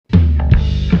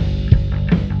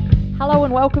Hello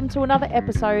and welcome to another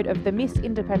episode of the Miss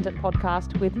Independent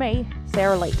podcast with me,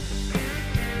 Sarah Lee.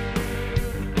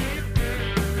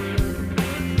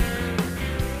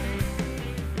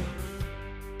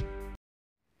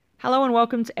 Hello and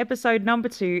welcome to episode number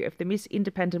 2 of the Miss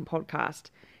Independent podcast.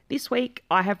 This week,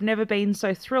 I have never been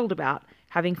so thrilled about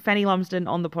having Fanny Lumsden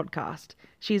on the podcast.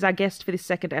 She's our guest for this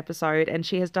second episode, and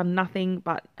she has done nothing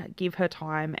but give her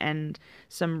time and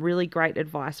some really great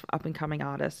advice for up-and-coming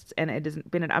artists, and it has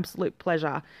been an absolute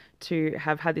pleasure to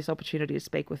have had this opportunity to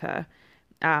speak with her.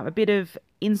 A bit of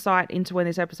insight into when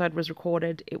this episode was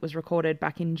recorded. It was recorded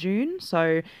back in June,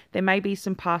 so there may be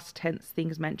some past tense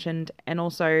things mentioned, and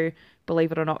also,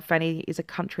 believe it or not, Fanny is a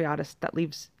country artist that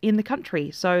lives in the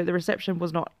country, so the reception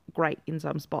was not great in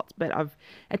some spots, but I've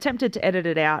attempted to edit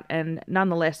it out, and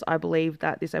nonetheless, I believe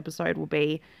that this episode will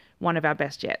be one of our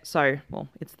best yet. So, well,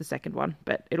 it's the second one,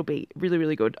 but it'll be really,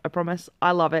 really good. I promise.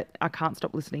 I love it. I can't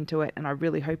stop listening to it, and I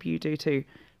really hope you do too.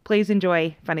 Please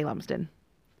enjoy Fanny Lumsden.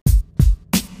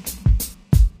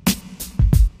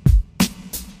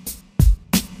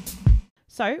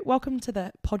 So, welcome to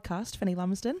the podcast, Fanny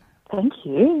Lumsden. Thank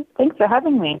you. Thanks for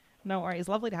having me. No worries.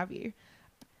 Lovely to have you.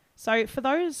 So, for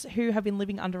those who have been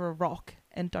living under a rock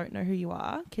and don't know who you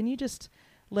are, can you just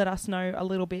let us know a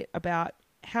little bit about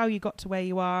how you got to where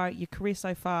you are, your career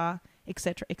so far,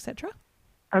 etc., etc.?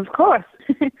 Of course.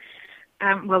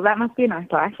 Well, that must be a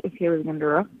nice life if you're living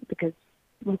under a rock, because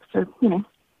it's just,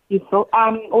 useful. I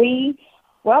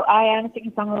am a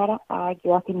singer-songwriter. I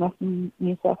grew up in Western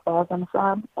New South Wales on a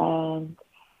farm, and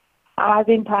I've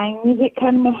been playing music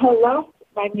kind of my whole life.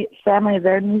 My family are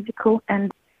very musical,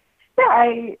 and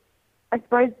I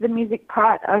suppose the music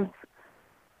part of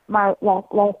my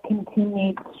life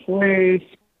continued through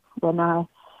when I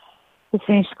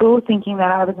finished school, thinking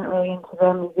that I wasn't really into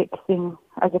the music thing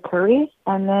as a career,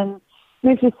 and then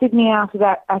moved to Sydney after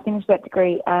that. I finished that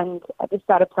degree, and I just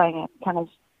started playing it kind of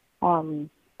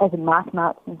open mic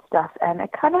nights and stuff, and it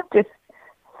kind of just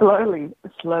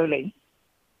slowly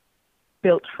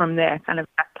built from there, kind of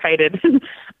faded.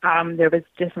 There was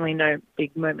definitely no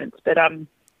big moments, but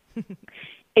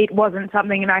it wasn't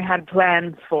something that I had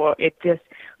plans for. It just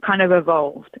kind of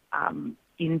evolved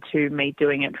into me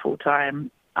doing it full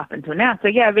time up until now. So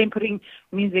yeah, I've been putting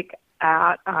music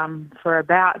out for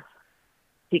about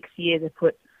 6 years. I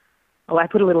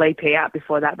put a little EP out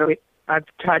before that, but I've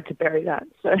tried to bury that.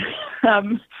 So,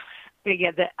 but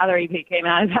yeah, the other EP came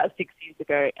out about 6 years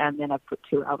ago, and then I've put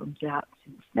 2 albums out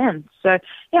since then. So,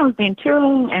 yeah, I've been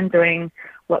touring and doing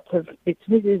lots of bits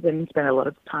and pieces and spent a lot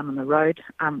of time on the road.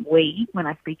 When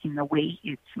I speak in the we,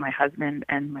 it's my husband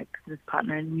and my business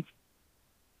partner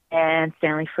and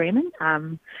Stanley Freeman.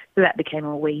 So that became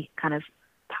a we kind of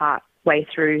part way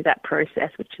through that process,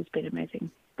 which has been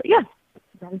amazing. But yeah,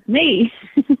 that is me.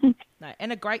 No,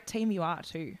 and a great team you are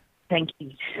too. Thank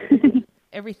you.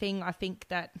 Everything, I think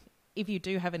that if you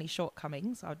do have any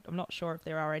shortcomings, I'm not sure if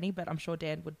there are any, but I'm sure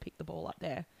Dan would pick the ball up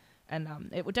there. And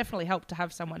it would definitely help to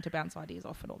have someone to bounce ideas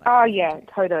off and all that. Oh, yeah,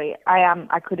 totally.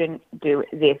 I couldn't do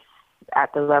this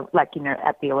at the level, at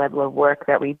the level of work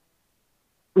that we,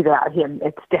 without him.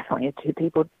 It's definitely a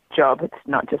 2-people job. It's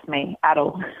not just me at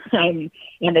all. And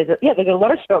there's a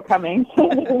lot of shortcomings.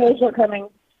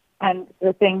 And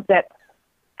the things that,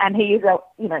 and he is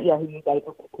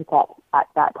able to pick up at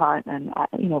that point, and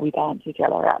we balance each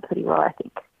other out pretty well, I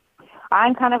think.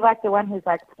 I'm kind of like the one who's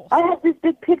like, I have this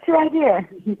big picture idea.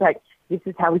 He's like, this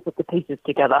is how we put the pieces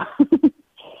together.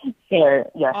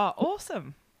 So yeah. Oh,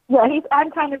 awesome. Yeah,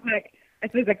 I'm kind of like, I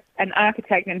suppose, like an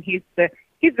architect, and he's the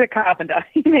carpenter.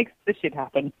 He makes the shit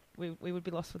happen. We would be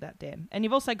lost without Dan. And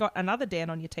you've also got another Dan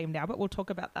on your team now, but we'll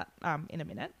talk about that in a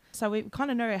minute. So we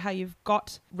kind of know how you've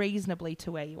got reasonably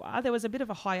to where you are. There was a bit of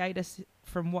a hiatus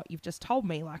from what you've just told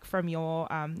me, like from your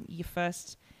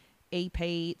first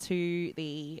EP to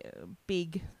the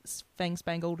big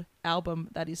fang-spangled album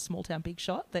that is Small Town Big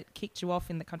Shot that kicked you off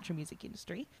in the country music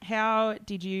industry. How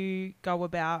did you go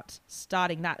about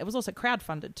starting that? It was also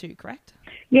crowdfunded too, correct?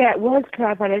 Yeah, it was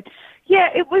crowdfunded. Yeah,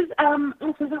 it was,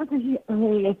 also that was a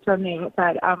really from the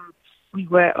outside. We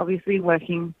were obviously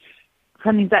working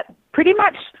something that pretty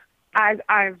much I've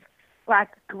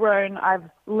grown, I've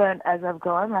learned as I've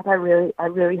gone.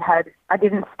 I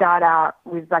didn't start out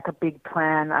with like a big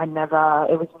plan.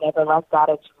 It was never like that.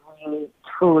 It's really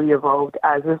truly evolved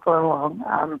as we've gone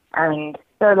along. And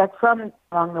so like from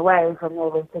along the way, from the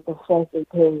release of the first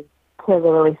EP to the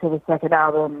release of the second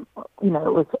album, it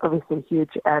was obviously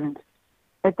huge.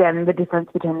 But then the difference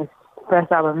between the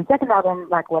first album and second album,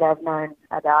 like what I've known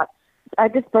about, I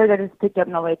just suppose I just picked up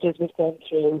knowledge as we've gone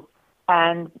through,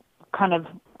 and kind of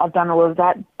I've done all of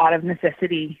that out of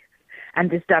necessity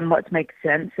just done what makes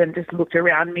sense and just looked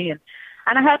around me. And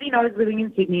I had, I was living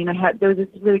in Sydney, and there was this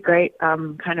really great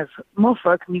kind of more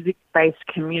folk music-based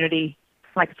community,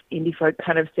 like indie folk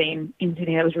kind of scene in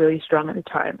Sydney that was really strong at the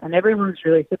time. And everyone was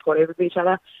really supportive of each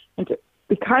other. And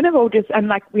we kind of all just, and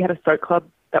like we had a folk club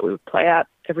that we would play out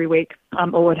every week,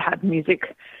 or would have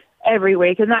music every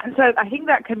week. And so I think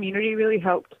that community really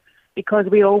helped because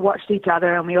we all watched each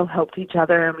other and we all helped each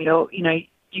other, and we all,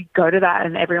 you go to that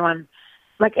and everyone,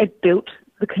 like it built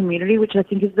the community, which I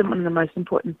think is one of the most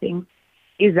important things,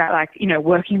 is that like,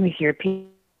 working with your people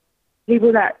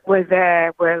that were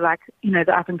there were like,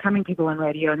 the up and coming people on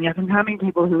radio and the up and coming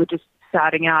people who were just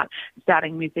starting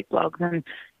music blogs. And,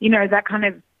 that kind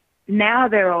of, now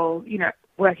they're all,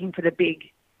 working for the big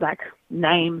like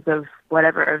names of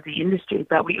whatever of the industry,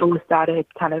 but we all started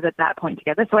kind of at that point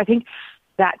together. So I think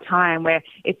that time where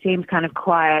it seemed kind of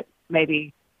quiet,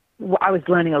 maybe I was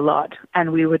learning a lot,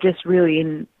 and we were just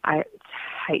really I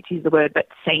hate to use the word, but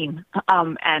seen.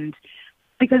 And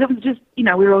because it was just, we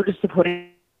were all just supporting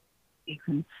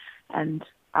and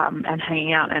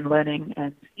hanging out and learning.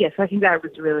 And yes, I think that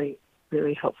was really,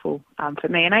 really helpful for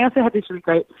me. And I also had this really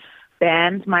great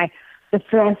band, the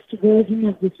first version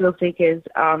of the Thrill Seekers,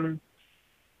 and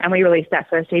we released that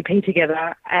first EP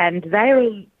together, and they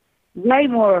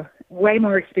were way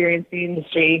more experienced in the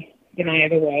industry than I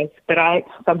ever was, but I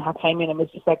somehow came in and was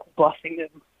just like bossing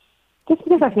them, just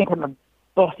because I think I'm a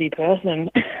bossy person,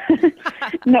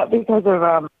 not because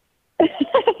of,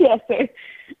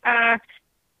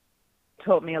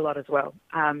 taught me a lot as well.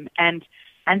 And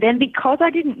then because I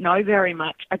didn't know very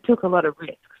much, I took a lot of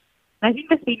risks. And I think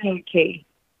that's been really key,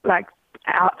 like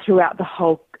out throughout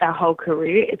our whole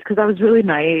career. It's because I was really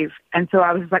naive. And so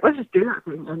I was like, let's just do that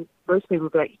thing. And most people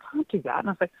would be like, you can't do that. And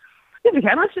I was like, yes, we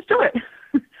can, let's just do it.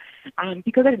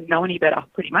 Because I didn't know any better,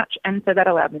 pretty much. And so that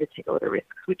allowed me to take a lot of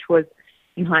risks, which was,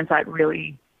 in hindsight,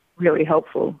 really, really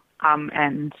helpful,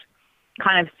 and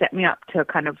kind of set me up to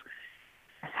kind of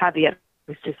have the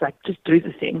just do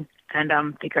the thing and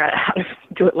figure out how to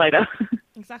do it later.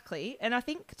 Exactly. And I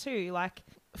think too, like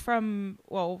from,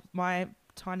 my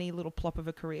tiny little plop of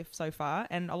a career so far,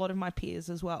 and a lot of my peers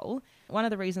as well, one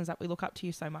of the reasons that we look up to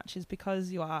you so much is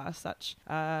because you are such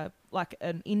like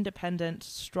an independent,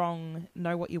 strong,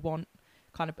 know what you want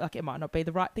kind of, like, it might not be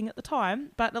the right thing at the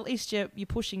time, but at least you're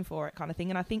pushing for it kind of thing.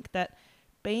 And I think that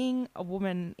being a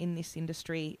woman in this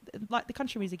industry, like the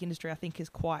country music industry, I think is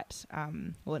quite,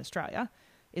 in Australia,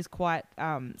 is quite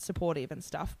supportive and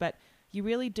stuff, but you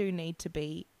really do need to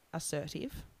be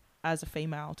assertive as a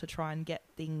female to try and get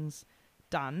things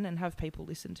done and have people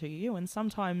listen to you. And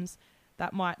sometimes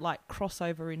that might like cross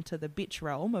over into the bitch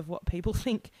realm of what people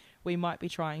think we might be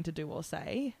trying to do or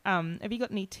say. Have you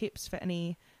got any tips for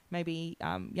any maybe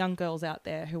young girls out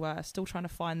there who are still trying to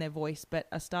find their voice but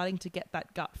are starting to get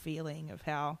that gut feeling of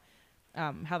how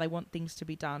they want things to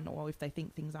be done, or if they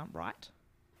think things aren't right?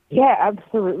 Yeah,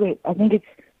 absolutely. I think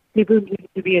people need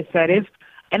to be assertive.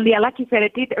 And yeah, like you said,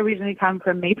 it did originally come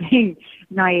from me being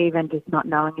naive and just not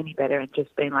knowing any better and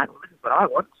just being like, well, this is what I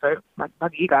want, so like,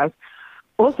 bug you guys.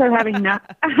 Also having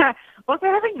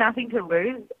nothing to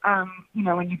lose,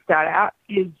 when you start out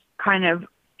is kind of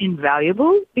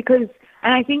invaluable because,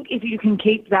 and I think if you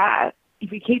keep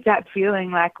that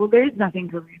feeling like, well, there is nothing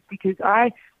to lose because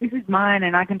this is mine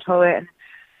and I control it,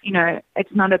 and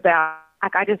it's not about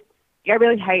like I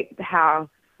really hate how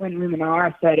when women are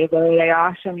assertive or they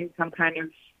are showing some kind of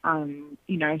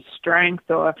strength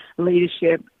or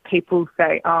leadership, people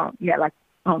say,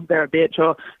 they're a bitch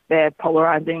or they're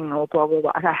polarizing or blah, blah,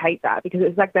 blah. I hate that because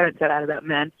it's like they don't say that about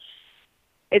men.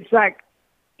 It's like,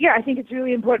 I think it's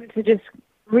really important to just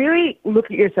really look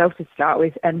at yourself to start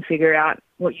with and figure out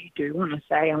what you do want to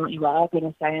say and what you are going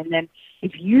to say. And then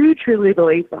if you truly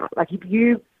believe that,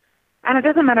 and it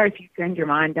doesn't matter if you send your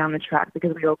mind down the track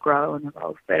because we all grow and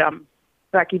evolve, but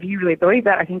if you really believe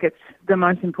that, I think it's the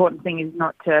most important thing is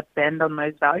not to bend on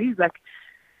those values. Like,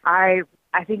 I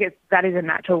think that is a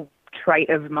natural trait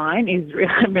of mine.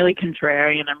 I'm really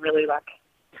contrarian. I'm really like,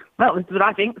 well, this is what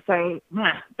I think. So,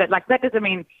 yeah. But that doesn't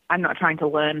mean I'm not trying to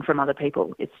learn from other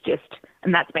people. It's just,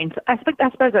 and I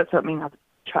suppose that's something I've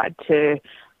tried to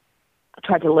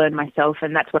learn myself,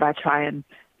 and that's what I try and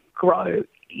grow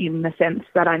in the sense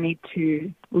that I need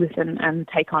to listen and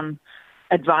take on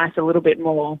advice a little bit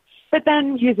more, but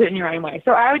then use it in your own way.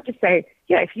 So I would just say,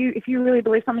 if you really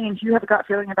believe something and you have a gut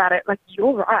feeling about it,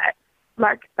 you're right.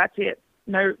 That's it.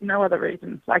 No other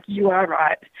reasons. You are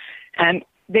right. And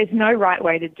there's no right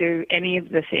way to do any of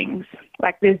the things.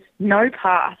 There's no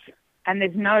path, and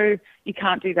there's no, you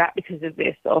can't do that because of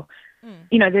this, or,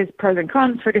 there's pros and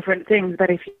cons for different things, but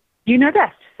if you know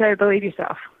best, so believe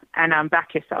yourself and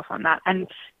back yourself on that. And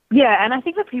Yeah, and I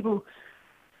think that people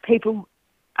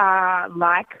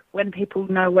like when people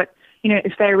know what,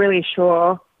 if they're really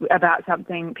sure about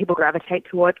something, people gravitate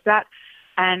towards that.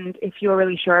 And if you're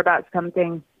really sure about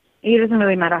something, it doesn't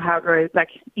really matter how it goes,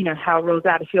 how it rolls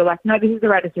out. If you're like, no, this is the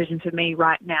right decision for me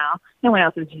right now, no one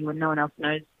else is you and no one else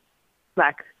knows,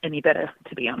 any better,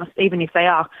 to be honest, even if they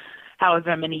are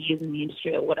however many years in the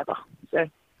industry or whatever. So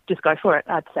just go for it,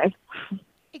 I'd say.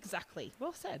 Exactly.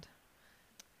 Well said.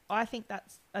 I think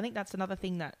that's another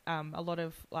thing that a lot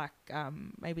of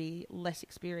maybe less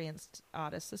experienced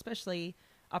artists, especially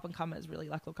up and comers, really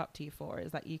look up to you for,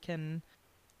 is that you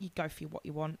go for what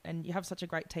you want, and you have such a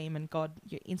great team. And God,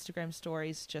 your Instagram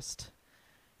stories just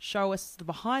show us the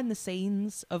behind the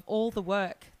scenes of all the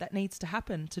work that needs to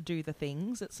happen to do the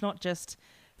things. It's not just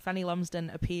Fanny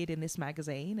Lumsden appeared in this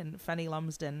magazine and Fanny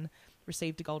Lumsden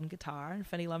received a golden guitar and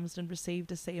Fanny Lumsden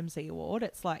received a CMC award.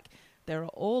 It's like there are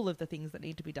all of the things that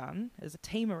need to be done as a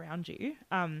team around you.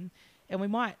 And we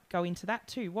might go into that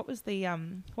too. What was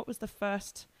the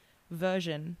first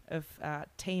version of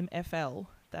Team FL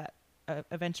that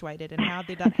eventuated, and how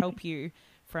did that help you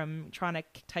from trying to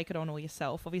take it on all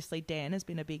yourself? Obviously, Dan has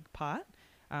been a big part,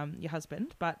 your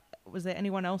husband, but was there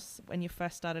anyone else when you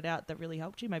first started out that really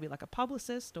helped you? Maybe like a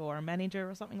publicist or a manager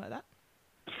or something like that?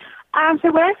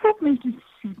 So when I first moved to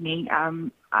Sydney,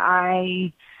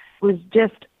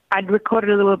 I'd recorded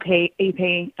a little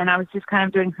EP, and I was just kind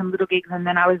of doing some little gigs, and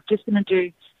then I was just going to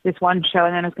do this one show,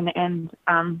 and then I was going to end.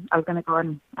 I was going to go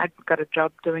and I'd got a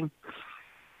job doing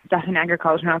stuff in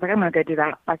agriculture, and I was like, I'm going to go do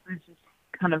that. This has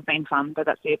kind of been fun, but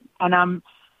that's it. And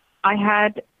I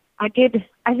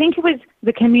think it was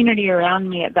the community around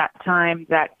me at that time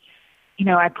that,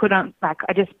 I put on, I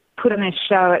just put on a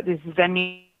show at this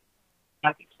venue,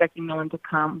 expecting no one to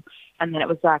come, and then it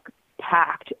was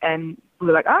packed, and we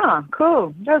were like, oh,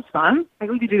 cool, that was fun.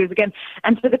 We could do this again.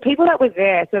 And so the people that were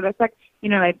there, so that's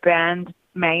my band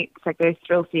mates, those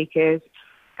thrill seekers,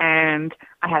 and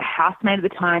I had a housemate at the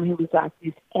time who was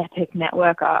this epic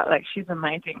networker, she's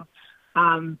amazing.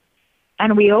 And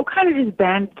we all kind of just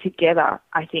banded together,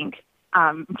 I think.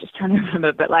 I'm just trying to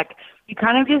remember, but we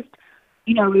kind of just,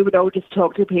 we would all just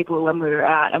talk to people when we were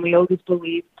out, and we all just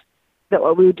believed that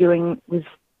what we were doing was,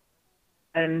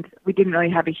 and we didn't really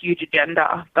have a huge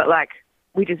agenda, but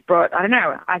we just brought, I don't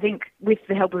know, I think with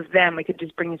the help of them, we could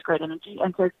just bring this great energy.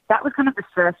 And so that was kind of the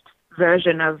first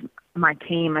version of my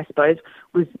team, I suppose,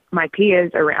 was my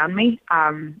peers around me,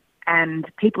 and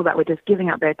people that were just giving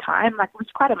up their time. It was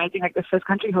quite amazing. The first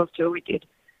Country Halls tour we did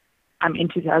in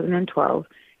 2012,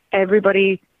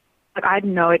 everybody, I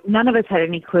didn't know it. None of us had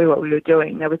any clue what we were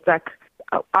doing. There was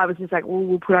I was just well,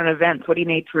 we'll put on events. What do you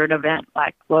need for an event?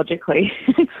 Logically,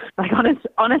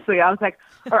 honestly, I was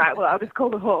all right, well, I'll just call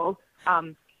the hall.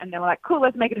 And they were cool,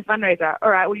 let's make it a fundraiser.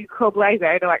 All right, will you call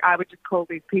Blazer? They're I would just call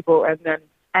these people,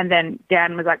 and then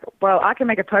Dan was well, I can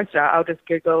make a poster. I'll just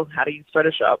Google how to use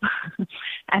Photoshop.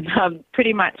 And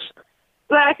pretty much,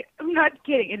 I'm not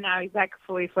kidding. And now he's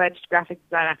fully fledged graphic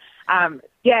designer.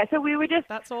 Yeah, so we were just...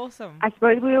 That's awesome. I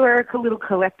suppose we were a little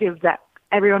collective that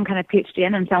everyone kind of pitched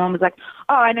in, and someone was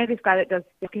oh, I know this guy that does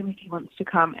booking if he wants to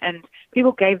come. And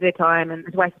people gave their time. And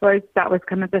so I suppose that was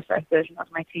kind of the first version of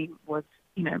my team was,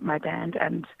 my band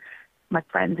and my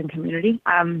friends and community.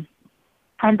 And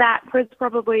that was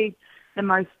probably the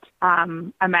most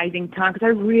amazing time,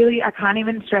 because I can't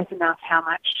even stress enough how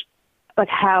much,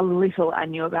 how little I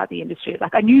knew about the industry.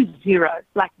 I knew zero,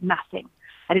 nothing.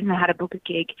 I didn't know how to book a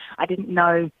gig. I didn't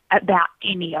know about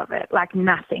any of it,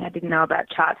 nothing. I didn't know about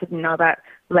charts. I didn't know about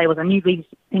labels. I knew these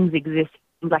things exist,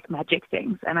 magic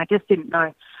things, and I just didn't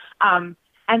know.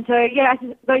 And so, yeah,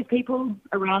 those people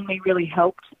around me really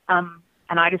helped,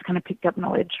 and I just kind of picked up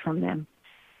knowledge from them.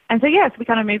 And so, yes, we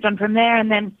kind of moved on from there,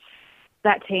 and then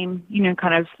that team,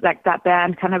 kind of that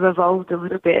band kind of evolved a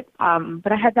little bit.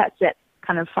 But I had that set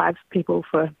kind of 5 people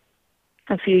for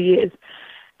a few years,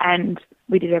 and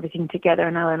we did everything together,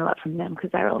 and I learned a lot from them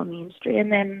because they were all in the industry.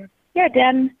 And then, yeah,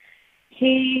 Dan,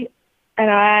 he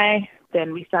and I,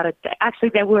 then we started,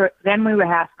 actually we were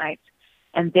housemates,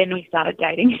 and then we started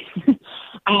dating.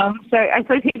 So I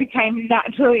suppose he became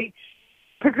naturally,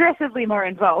 progressively more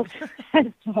involved as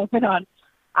time went on,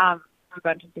 for a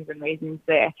bunch of different reasons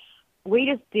there. We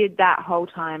just did that whole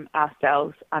time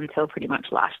ourselves until pretty much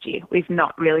last year. We've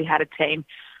not really had a team.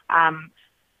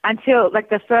 Until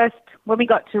when we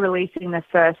got to releasing the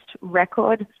first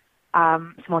record,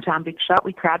 Small Town Big Shot,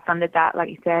 we crowdfunded that, like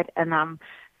you said, and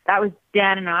that was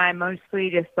Dan and I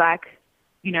mostly just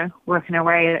working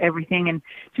away at everything and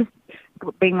just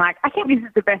being I think this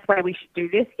is the best way we should do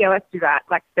this. Yeah, let's do that.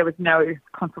 There was no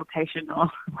consultation or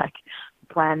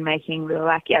plan making. We were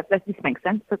like, yeah, this makes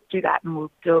sense. Let's do that, and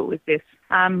we'll do it with this.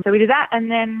 So we did that, and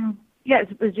then, yeah,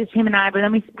 it was just him and I. But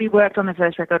then we worked on the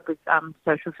first record with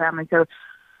Social Family. So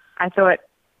I thought,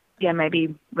 yeah,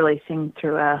 maybe releasing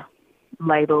through a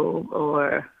label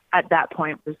or at that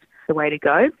point was the way to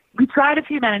go. We tried a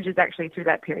few managers actually through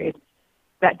that period.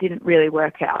 That didn't really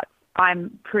work out.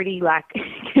 I'm pretty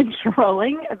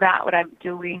controlling about what I'm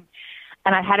doing,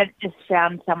 and I hadn't just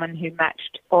found someone who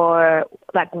matched or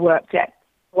worked at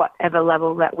whatever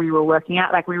level that we were working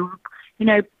at. We were,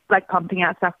 pumping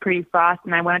out stuff pretty fast,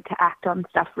 and I wanted to act on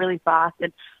stuff really fast,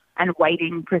 and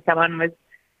waiting for someone was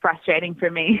frustrating for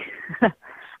me.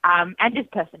 And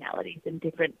just personalities and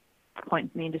different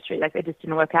points in the industry, they just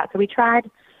didn't work out. So we tried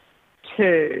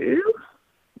two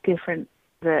different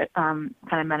kind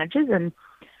of managers, and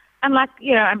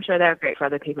I'm sure they were great for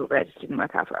other people, but it just didn't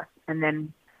work out for us. And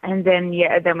then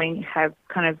we have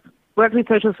kind of worked with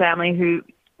Social Family, who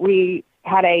we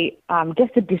had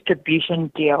just a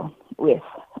distribution deal with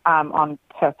on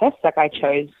purpose. I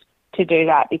chose to do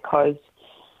that because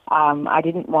I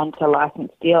didn't want a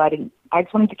license deal. I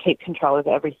just wanted to keep control of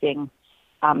everything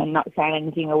and not sign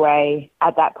anything away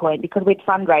at that point, because we'd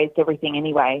fundraised everything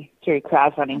anyway through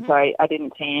crowdfunding. Mm-hmm. So I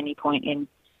didn't see any point in,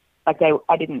 I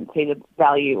didn't see the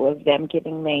value of them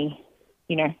giving me,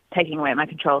 taking away my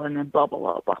control and then blah, blah,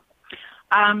 blah, blah.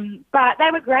 But they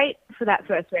were great for that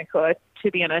first record,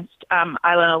 to be honest.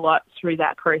 I learned a lot through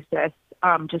that process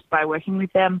just by working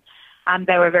with them.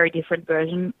 They were a very different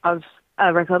version of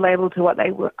a record label to what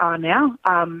they are now,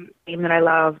 even that I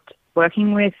loved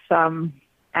working with.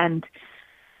 And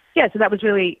yeah, so that was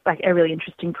really a really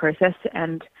interesting process.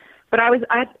 But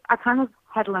I kind of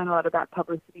had to learn a lot about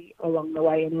publicity along the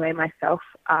way anyway myself,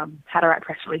 how to write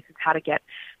press releases, how to get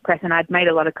press, and I'd made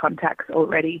a lot of contacts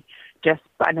already just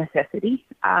by necessity.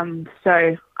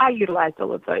 So I utilised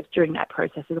all of those during that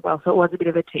process as well. So it was a bit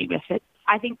of a team effort.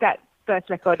 I think that first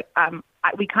record,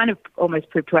 we kind of almost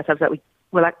proved to ourselves that we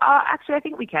were like, oh, actually, I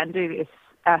think we can do this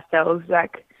ourselves.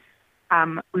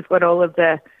 We've got all of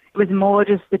it was more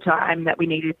just the time that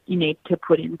you need to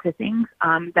put into things.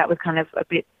 That was kind of a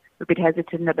bit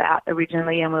hesitant about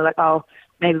originally, and we're like, oh,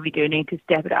 maybe we do need to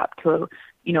step it up to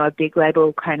a big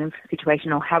label kind of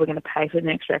situation, or how we're going to pay for the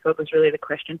next record was really the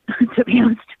question, to be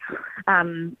honest.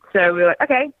 So we were like,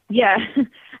 okay, yeah,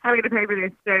 how are we going to pay for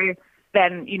this? So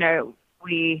then,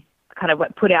 we kind of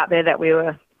put out there that we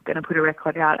were going to put a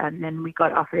record out, and then we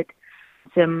got offered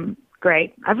some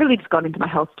great, I've really just gone into my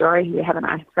whole story here, haven't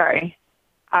I? Sorry.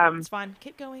 It's fine.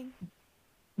 Keep going.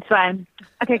 It's fine.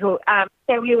 Okay, cool.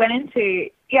 So we went into,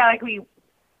 we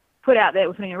put out that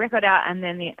we're putting a record out, and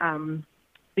then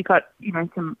we got,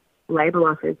 some label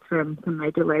offers from some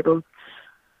major labels,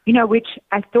 which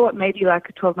I thought maybe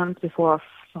 12 months before,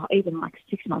 even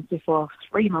 6 months before,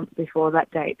 3 months before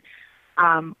that date.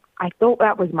 I thought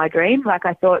that was my dream.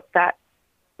 I thought that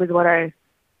was what I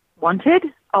wanted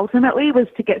ultimately, was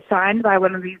to get signed by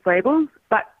one of these labels.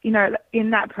 But, in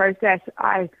that process,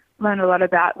 I learned a lot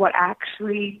about what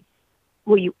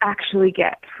you actually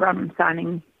get from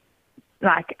signing,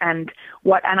 and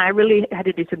I really had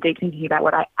to do some deep thinking about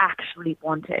what I actually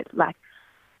wanted,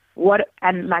 why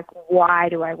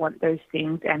do I want those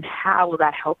things, and how will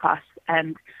that help us?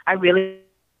 And I really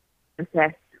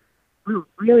processed. We were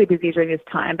really busy during this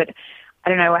time, but I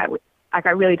don't know, I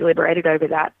really deliberated over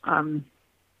that.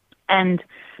 And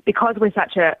because we're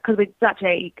such a,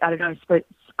 I don't know,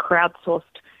 crowdsourced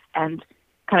and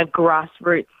kind of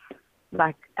grassroots,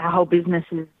 our whole business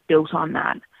is built on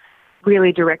that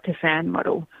really direct-to-fan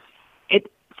model.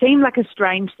 It seemed like a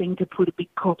strange thing to put a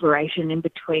big corporation in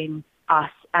between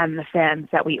us and the fans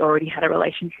that we already had a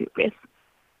relationship with.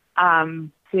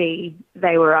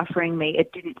 They were offering me,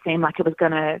 it didn't seem like it was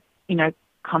going to,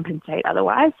 compensate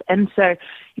otherwise. And so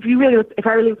if I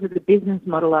really looked at the business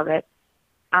model of it,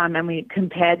 and we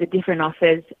compared the different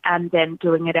offers and then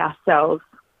doing it ourselves,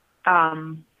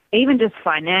 even just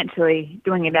financially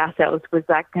doing it ourselves was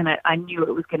I knew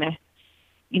it was going to,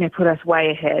 put us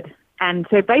way ahead. And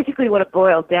so basically what it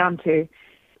boiled down to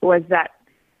was that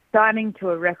signing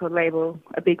to a record label,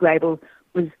 a big label,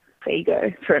 was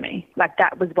ego for me.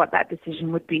 That was what that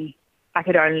decision would be. I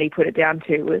could only put it down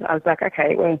to I was like,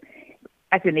 okay, well,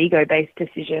 that's an ego-based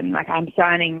decision. I'm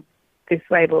signing this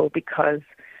label because,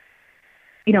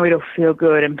 it'll feel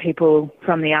good, and people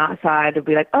from the outside will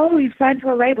be like, oh, you've signed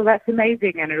to a label, that's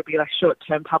amazing, and it'll be a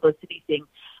short-term publicity thing.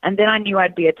 And then I knew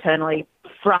I'd be eternally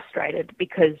frustrated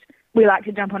because we like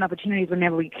to jump on opportunities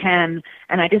whenever we can,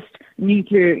 and I just knew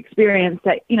through experience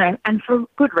that, and for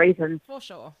good reasons. For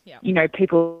sure, yeah.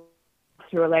 People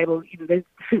through a label, there's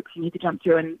hoops you need to jump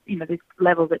through, and there's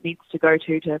levels it needs to go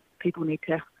to people need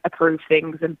to approve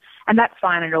things, and that's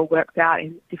fine. It all works out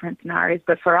in different scenarios.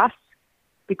 But for us,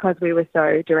 because we were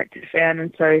so direct to fan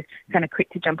and so kind of quick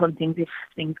to jump on things if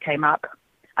things came up,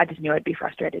 I just knew I'd be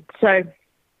frustrated. So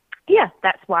yeah,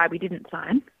 that's why we didn't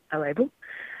sign a label.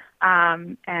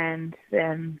 And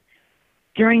then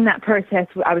during that process,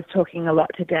 I was talking a lot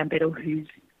to Dan Biddle, who's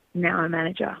now a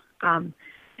manager. And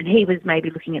he was maybe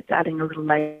looking at starting a little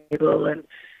label and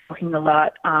talking a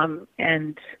lot.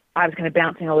 And I was kind of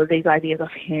bouncing all of these ideas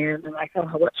off him and like, oh,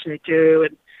 what should I do?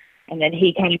 And then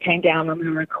he kind of came down when we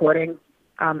were recording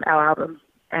our album,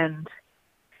 and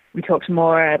we talked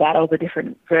more about all the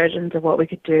different versions of what we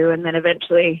could do. And then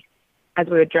eventually, as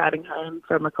we were driving home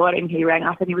from recording, he rang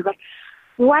up and he was like,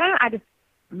 well, why don't I just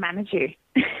manage you?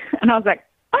 And I was like,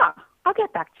 oh, I'll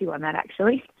get back to you on that,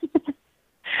 actually.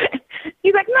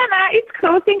 He's like, no, it's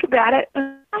cool. Think about it.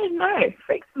 And I don't know. It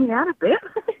freaks me out a bit.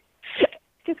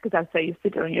 Just because I'm so used to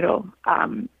doing it all.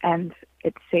 And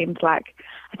it seemed like,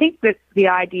 I think that the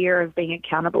idea of being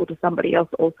accountable to somebody else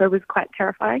also was quite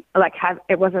terrifying.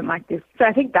 It wasn't like this. So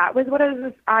I think that was what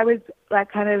I was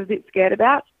like kind of a bit scared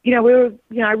about.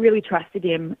 I really trusted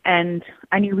him, and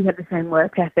I knew we had the same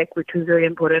work ethic, which was really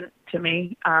important to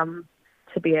me,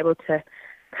 to be able to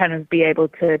kind of be able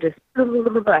to just,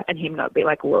 and him not be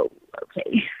like, whoa,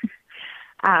 okay.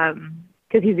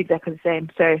 Because he's exactly the same.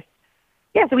 So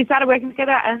yeah, so we started working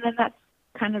together, and then that's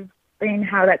kind of been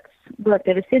how that's worked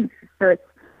ever since. So it's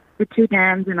the two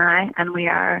Dans and I, and we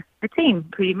are a team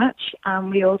pretty much.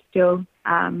 We all still,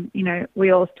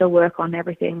 we all still work on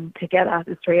everything together,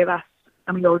 the three of us,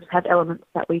 and we all just have elements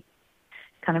that we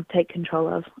kind of take control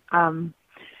of.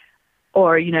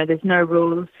 There's no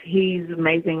rules. He's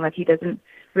amazing. Like, he doesn't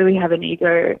really have an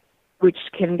ego, which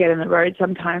can get in the road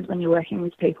sometimes when you're working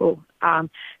with people.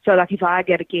 So like if I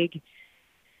get a gig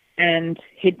and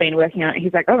he'd been working on it,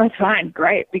 he's like, oh, that's fine,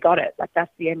 great, we got it. Like,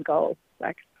 that's the end goal.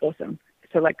 Like, awesome.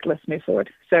 So like, let's move forward.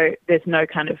 So there's no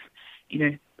kind of,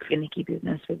 finicky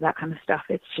business with that kind of stuff.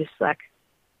 It's just like,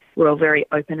 we're all very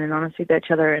open and honest with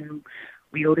each other, and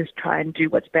we all just try and do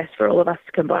what's best for all of us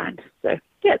combined. So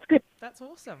yeah, it's good. That's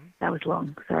awesome. That was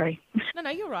long. Sorry. No,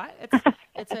 you're right.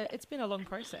 It's been a long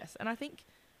process, and I think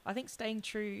staying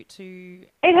true to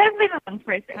it has been a long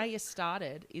process. How you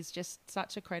started is just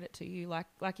such a credit to you.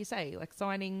 Like you say, like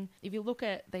signing. If you look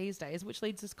at these days, which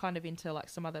leads us kind of into like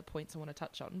some other points I want to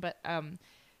touch on, but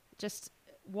just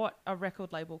what a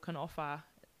record label can offer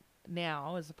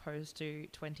now as opposed to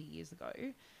 20 years ago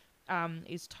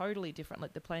is totally different.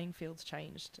 Like, the playing field's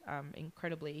changed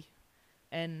incredibly,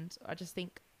 and I just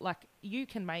think like you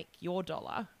can make your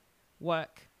dollar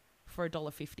work for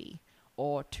 $1.50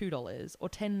 or $2 or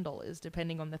 $10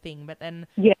 depending on the thing, but then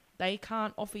they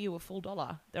can't offer you a full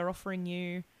dollar. They're offering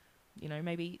you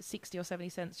maybe 60 or 70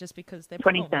 cents just because their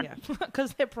 20 cents.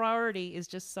 because their priority is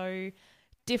just so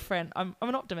different. I'm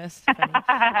an optimist,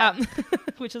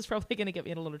 which is probably going to get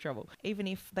me in a lot of trouble. Even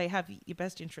if they have your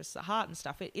best interests at heart and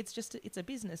stuff, it's a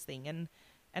business thing, and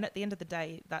at the end of the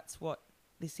day, that's what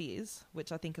this is,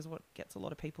 which I think is what gets a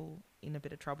lot of people in a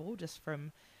bit of trouble, just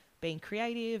from being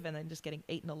creative and then just getting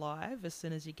eaten alive as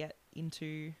soon as you get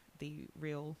into the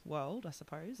real world, I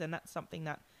suppose. And that's something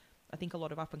that I think a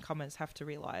lot of up-and-comers have to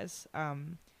realise.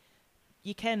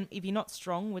 You can, if you're not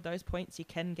strong with those points, you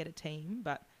can get a team,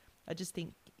 but I just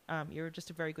think you're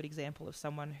just a very good example of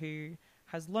someone who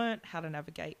has learnt how to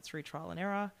navigate through trial and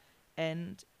error,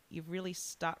 and you've really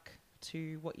stuck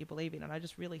to what you believe in. And I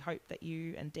just really hope that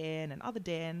you and Dan and other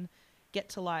Dan get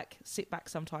to like sit back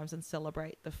sometimes and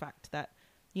celebrate the fact that,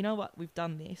 you know what, we've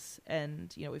done this,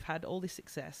 and we've had all this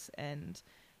success, and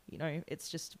it's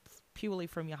just purely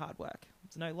from your hard work.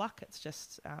 There's no luck. It's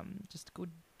just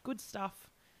good stuff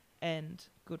and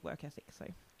good work ethic. So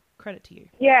credit to you.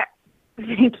 Yeah,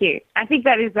 thank you. I think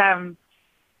that is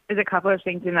there's a couple of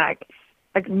things in like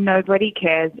nobody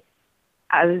cares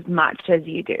as much as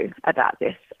you do about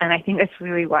this, and I think that's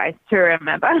really wise to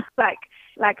remember.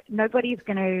 Like nobody's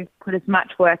going to put as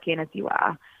much work in as you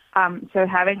are. So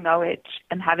having knowledge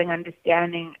and having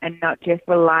understanding and not just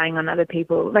relying on other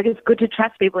people. Like, it's good to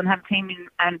trust people and have a team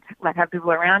and like have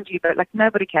people around you, but like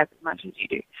nobody cares as much as you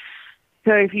do.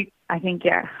 So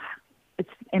it's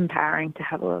empowering to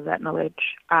have all of that knowledge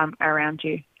around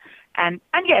you. And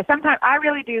yeah, sometimes I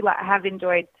really do have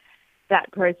enjoyed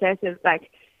that process of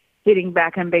like sitting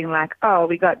back and being like, oh,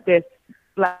 we got this,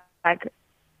 like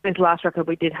this last record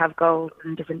we did have goals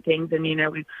and different things, and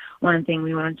one thing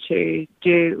we wanted to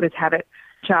do was have it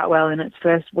chart well in its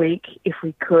first week if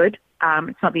we could.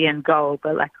 It's not the end goal,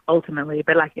 but like ultimately,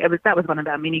 that was one of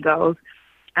our mini goals.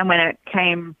 And when it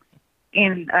came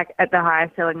in like at the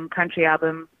highest selling country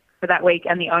album for that week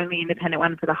and the only independent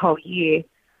one for the whole year,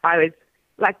 I was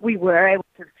like, we were able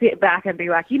to sit back and be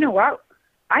like, you know what?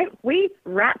 We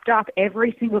wrapped up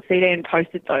every single CD and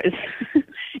posted those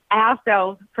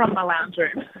ourselves from my lounge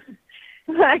room.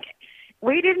 Like,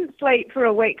 we didn't sleep for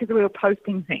a week because we were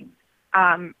posting things.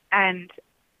 And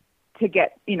to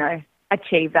get,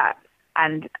 achieve that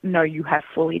and know you have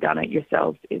fully done it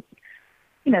yourselves is,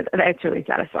 it's really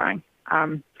satisfying.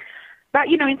 But,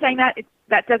 in saying that,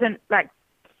 that doesn't,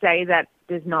 say that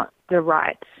there's not the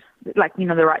right, the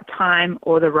right time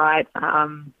or the right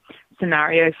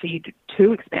scenario for you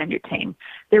to expand your team.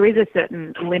 There is a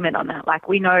certain limit on that. Like,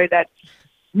 we know that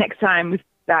next time with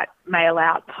that mail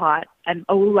out part and,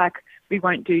 we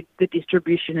won't do the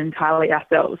distribution entirely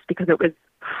ourselves because it was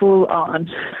full on.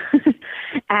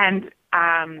 And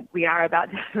we are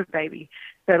about to have a baby.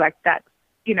 So, that,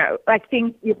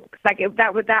 things,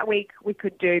 that week we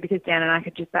could do because Dan and I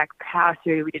could just, power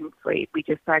through. We didn't sleep. We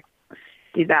just,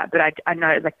 did that. But I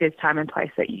know, there's time and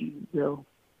place that you will,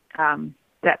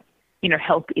 that,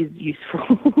 help is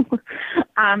useful.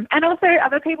 And also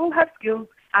other people have skills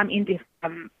in this.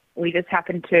 We just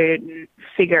happen to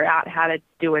figure out how to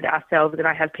do it ourselves, and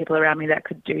I have people around me that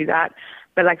could do that.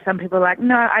 But some people are like,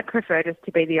 no, I prefer just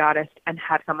to be the artist and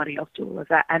have somebody else do all of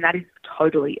that. And that is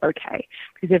totally okay.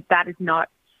 Because if that is not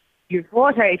your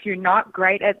forte, if you're not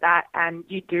great at that and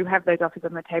you do have those offers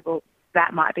on the table,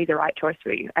 that might be the right choice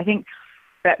for you. I think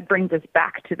that brings us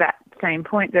back to that same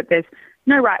point that there's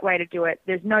no right way to do it.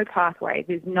 There's no pathway.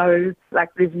 There's no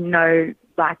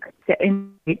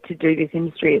setting to do this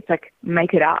industry. It's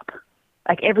make it up.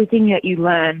 Everything that you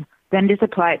learn, then just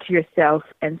apply it to yourself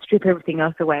and strip everything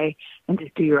else away and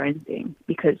just do your own thing.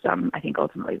 Because I think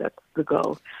ultimately that's the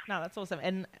goal. No, that's awesome.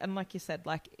 And like you said,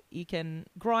 you can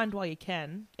grind while you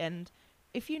can. And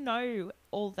if you know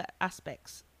all the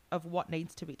aspects of what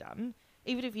needs to be done,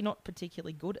 even if you're not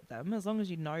particularly good at them, as long as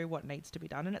you know what needs to be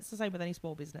done, and it's the same with any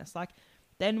small business.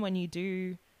 Then when you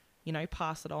do,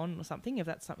 pass it on or something, if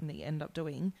that's something that you end up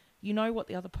doing, you know what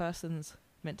the other person's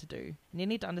meant to do. And you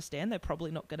need to understand they're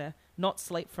probably not going to not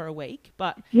sleep for a week,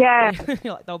 but yeah,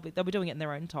 they'll be doing it in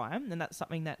their own time. And that's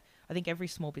something that I think every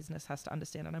small business has to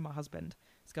understand. I know my husband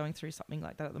is going through something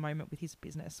like that at the moment with his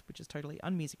business, which is totally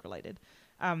unmusic related.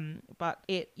 But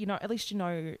at least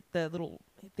the little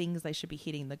things they should be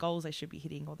hitting, the goals they should be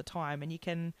hitting all the time, and you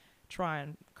can try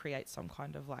and create some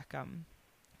kind of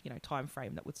time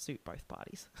frame that would suit both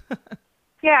parties.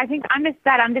 Yeah, I think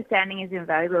that understanding is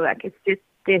invaluable. It's just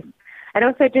this. It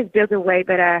also just builds a way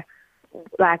better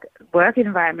work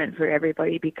environment for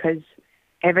everybody because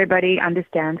everybody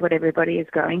understands what everybody is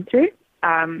going through.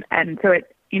 And so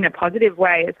it, in a positive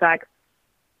way, it's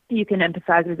you can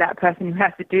empathize with that person who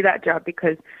has to do that job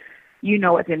because you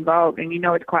know what's involved and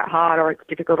it's quite hard or it's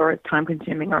difficult or it's time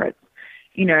consuming or it's,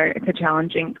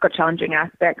 it's got challenging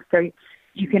aspects. So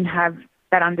you can have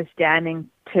that understanding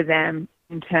to them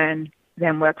in turn,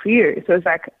 then work for you. So it's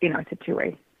it's a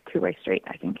two-way street,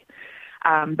 I think.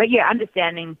 But yeah,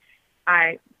 understanding,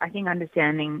 I think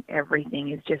understanding everything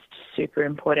is just super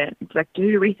important. It's do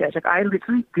your research. I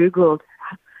literally Googled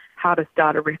how to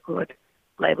start a record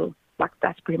label.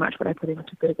 That's pretty much what I put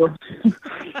into Google.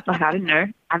 I didn't know.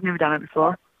 I've never done it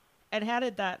before. And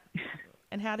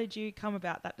how did you come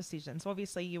about that decision? So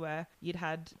obviously you'd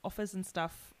had offers and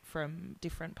stuff from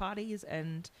different parties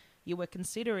and you were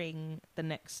considering the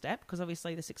next step because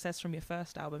obviously the success from your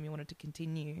first album, you wanted to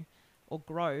continue or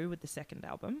grow with the second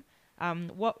album.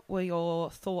 What were your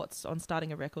thoughts on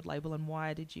starting a record label and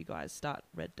why did you guys start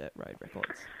Red Dirt Road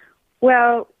Records?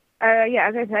 Well,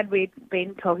 as I said, we'd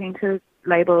been talking to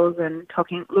labels and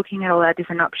looking at all our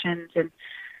different options.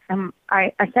 And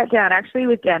I sat down actually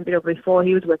with Dan Biddle before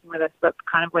he was working with us, but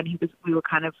kind of when we were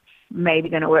kind of maybe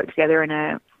going to work together in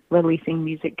a releasing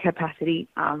music capacity,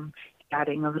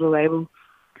 starting a little label.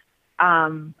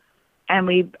 And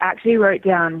we actually wrote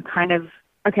down kind of,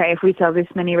 okay, if we sell this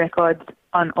many records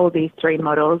on all these three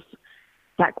models,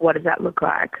 what does that look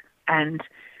like? And,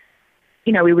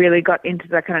 we really got into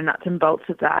the kind of nuts and bolts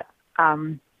of that.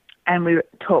 And we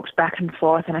talked back and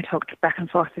forth, and I talked back and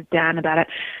forth with Dan about it.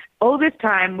 All this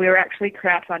time, we were actually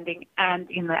crowdfunding and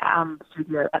in the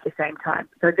studio at the same time.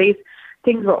 So these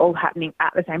things were all happening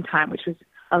at the same time, which was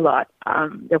a lot.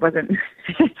 There wasn't,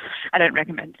 I don't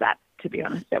recommend that, to be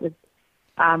honest. That was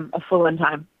a full-on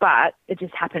time. But it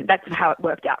just happened. That's how it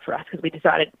worked out for us because we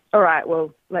decided, all right,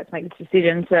 well, let's make this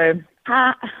decision. So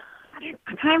I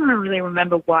can't even really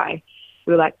remember why.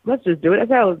 We were like, let's just do it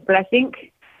ourselves. But I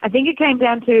think it came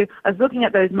down to us looking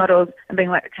at those models and being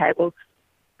like, okay, well,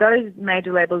 those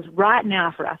major labels right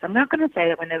now for us, I'm not going to say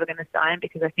that we're never going to sign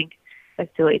because I think so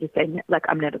silly to say, like,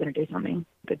 I'm never going to do something,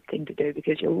 good thing to do,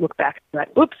 because you'll look back and be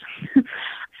like, oops.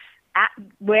 At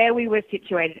where we were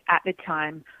situated at the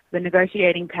time, the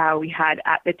negotiating power we had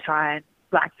at the time,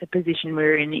 like the position we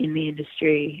were in the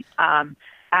industry,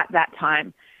 at that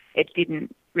time, it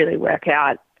didn't really work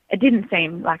out. It didn't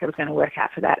seem like it was going to work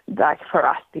out for that, like for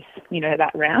us, this,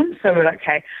 that round. So we're like,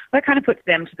 okay, that kind of puts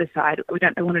them to the side. We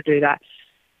don't want to do that.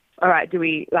 All right, do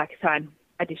we sign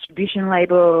a distribution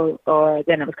label? Or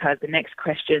then it was kind of the next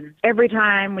question. Every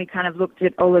time we kind of looked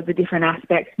at all of the different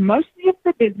aspects, mostly of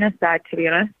the business side, to be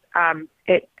honest,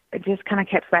 it just kind of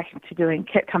kept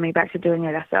coming back to doing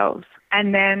it ourselves.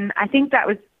 And then I think that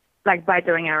was like, by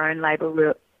doing our own label, we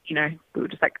were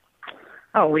just like,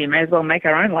 oh, we may as well make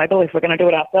our own label if we're going to do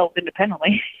it ourselves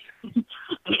independently. I don't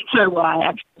know why,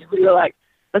 actually. We were like,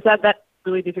 let's add that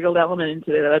really difficult element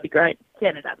into it. That'd be great. It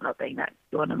ended up not being that.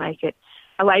 You want to make it.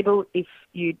 A label, if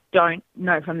you don't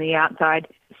know from the outside,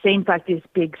 seems like this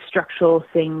big structural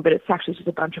thing, but it's actually just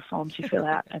a bunch of forms you fill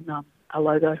out and a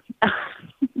logo.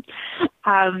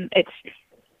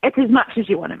 It's as much as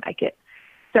you want to make it.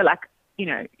 So,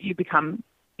 you've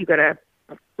got to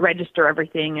register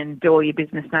everything and do all your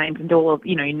business names and do all of,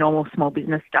 your normal small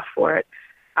business stuff for it.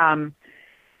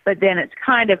 But then it's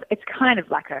kind of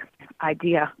like a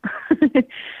idea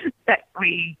that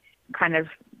we kind of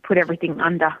put everything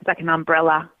under. It's like an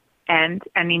umbrella. And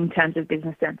in terms of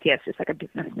business sense, yes, it's like a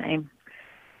business name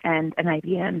and an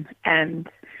ABN and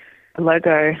a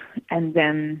logo. And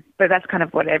then, but that's kind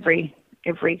of what every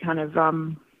kind of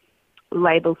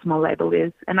small label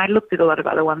is. And I looked at a lot of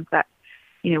other ones that,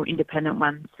 independent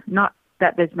ones. Not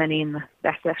that there's many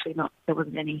there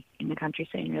wasn't any in the country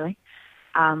scene, really.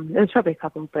 There was probably a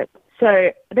couple, but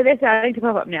they're starting to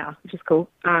pop up now, which is cool.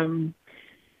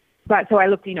 But so I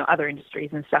looked, other industries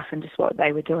and stuff and just what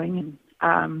they were doing.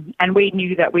 And we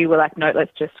knew that we were like, no,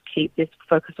 let's just keep this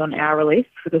focus on our release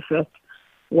for the first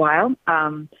while,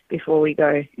 before we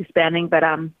go expanding. But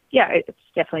it's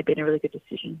definitely been a really good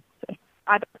decision. So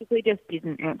I basically just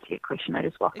didn't answer your question. I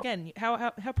just walked. Again,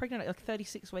 how pregnant? Like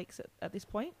 36 weeks at this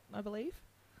point, I believe.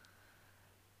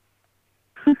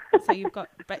 So you've got,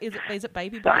 is it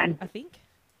baby boy? I think.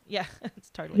 Yeah, it's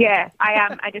totally. Yeah,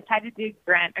 okay. I just had to do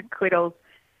grant acquittals,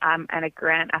 and a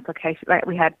grant application. Like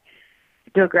we had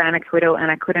to do a grant acquittal,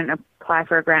 and I couldn't apply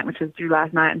for a grant, which was due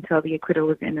last night, until the acquittal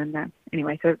was in. And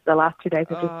anyway, so the last 2 days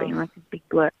have just been like a big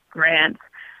grant.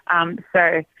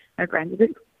 So a grant is a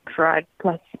bit fried,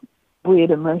 plus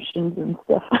weird emotions and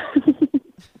stuff.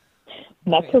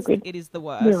 That's so good. It is the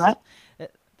worst. You're right.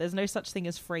 There's no such thing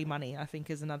as free money, I think,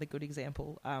 is another good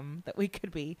example that we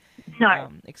could be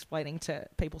explaining to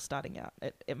people starting out.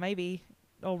 It may be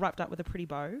all wrapped up with a pretty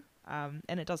bow,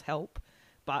 and it does help,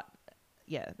 but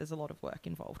yeah, there's a lot of work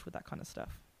involved with that kind of stuff.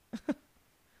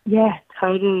 Yeah,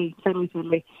 totally.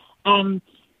 And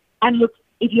look,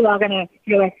 if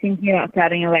you're like thinking about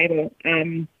starting a label,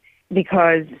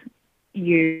 because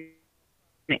you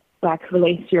like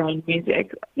release your own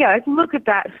music, let's look at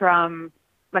that from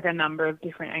like a number of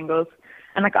different angles.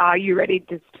 And like, are you ready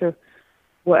just to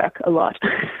work a lot?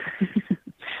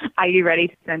 Are you ready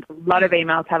to send a lot of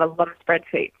emails, have a lot of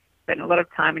spreadsheets, spend a lot of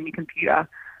time on your computer?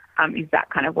 Is that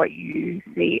kind of what you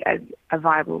see as a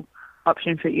viable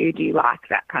option for you? Do you like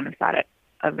that kind of side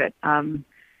of it?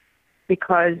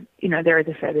 Because, there is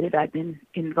a fair bit of admin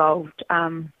involved.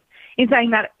 In saying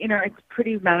that, it's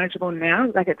pretty manageable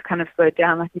now. Like, it's kind of slowed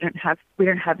down. Like, we don't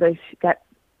have that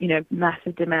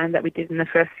massive demand that we did in the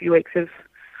first few weeks of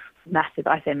massive.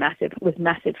 I say massive. It was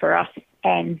massive for us.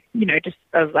 Just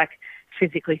of like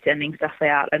physically sending stuff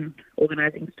out and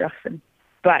organising stuff.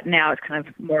 But now it's kind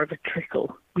of more of a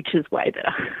trickle, which is way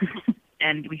better.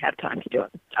 And we have time to do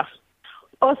other stuff.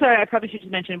 Also, I probably should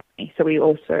just mention, so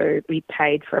we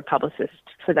paid for a publicist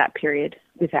for that period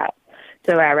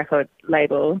so our record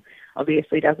label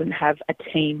obviously doesn't have a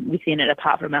team within it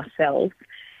apart from ourselves.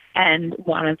 And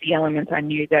one of the elements I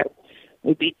knew that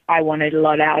I wanted a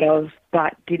lot out of,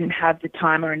 but didn't have the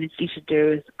time or energy to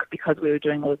do, is because we were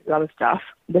doing all this other stuff.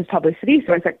 There's publicity,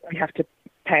 so it's like we have to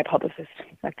pay a publicist.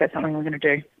 Like, that's something we're going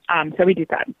to do. So we did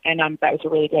that, and that was a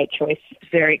really great choice.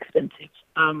 It's very expensive,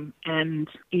 and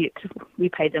we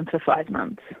paid them for 5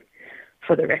 months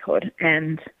for the record,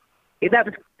 and it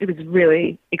was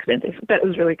really expensive, but it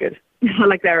was really good.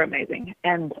 Like, they were amazing,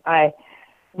 and I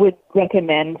would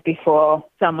recommend, before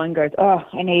someone goes, oh,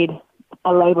 I need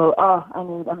a label, oh, I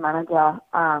need a manager,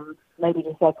 maybe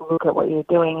just like look at what you're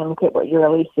doing and look at what your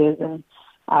release is, and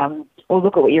or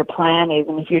look at what your plan is.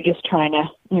 And if you're just trying to,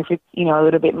 if you're, a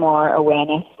little bit more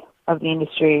awareness of the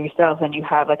industry yourself, and you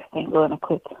have like a single and a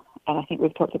clip, and I think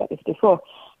we've talked about this before,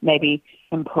 maybe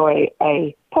employ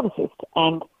a publicist.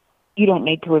 And you don't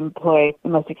need to employ the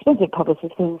most expensive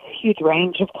publicist. There's a huge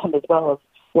range of them as well of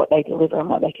what they deliver and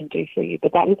what they can do for you.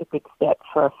 But that is a good step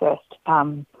for a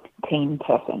first team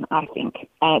person, I think.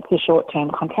 And it's a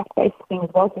short-term contract-based thing as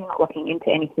well, so you're not locking into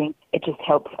anything. It just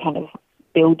helps kind of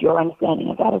build your understanding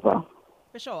of that as well.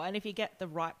 For sure. And if you get the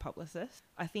right publicist,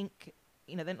 I think,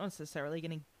 you know, they're not necessarily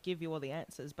going to give you all the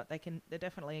answers, but they're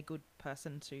definitely a good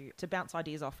person to bounce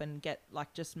ideas off and get,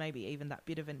 like, just maybe even that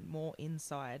bit of a more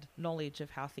inside knowledge of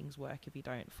how things work if you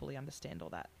don't fully understand all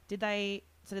that. Did they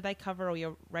cover all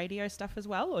your radio stuff as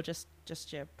well, or just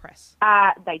your press?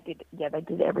 They did. Yeah, they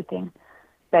did everything.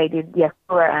 They did,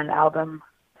 tour and album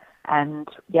and,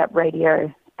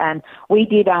 radio. And we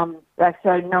did,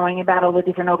 so knowing about all the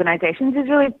different organisations is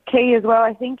really key as well,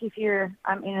 I think, if you're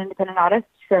an independent artist.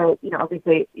 So, you know,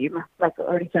 obviously, you must, like,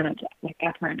 already sent it to, like,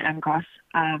 AFMA and AMCOS,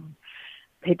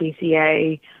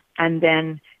 PPCA, and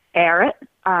then AIR IT.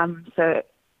 So,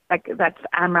 like, that's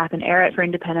AMRAP and AIR IT for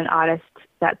independent artists.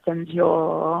 That sends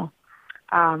your,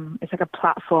 it's like a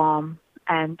platform,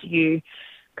 and you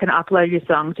can upload your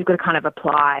songs. You've got to kind of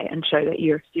apply and show that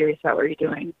you're serious about what you're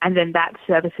doing. And then that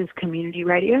services community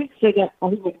radio. So I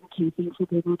think that's a key thing for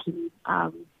people to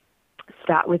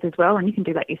start with as well, and you can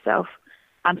do that yourself.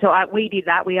 We did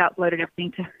that. We uploaded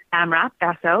everything to AMRAP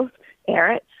ourselves,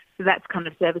 AIR IT. So that's kind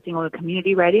of servicing all the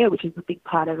community radio, which is a big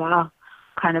part of our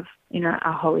kind of, you know,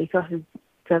 our whole ethos is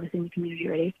servicing the community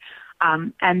radio.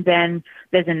 And then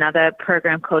there's another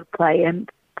program called Play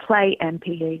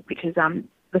MPE, which is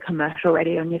the commercial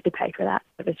radio, and you have to pay for that.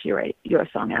 Service your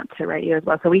song out to radio as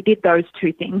well. So we did those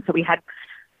two things. So we had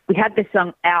the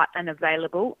song out and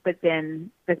available, but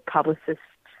then the publicists,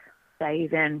 they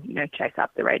then, you know, chase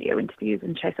up the radio interviews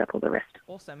and chase up all the rest.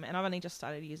 Awesome. And I've only just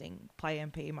started using Play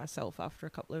MP myself after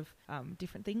a couple of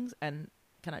different things, and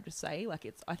can I just say,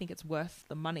 like, I think it's worth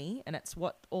the money, and it's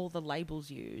what all the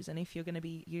labels use. And if you're going to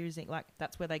be using, like,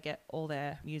 that's where they get all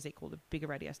their music, all the bigger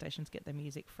radio stations get their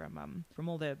music from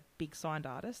all the big signed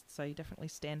artists. So you definitely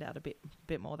stand out a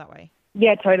bit more that way.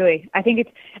 Yeah, totally. I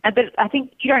think but I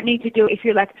think you don't need to do it if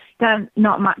you're like done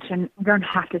not much, and you don't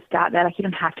have to start there. Like, you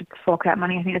don't have to fork out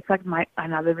money. I think it's like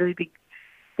another really big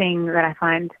thing that I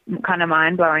find kind of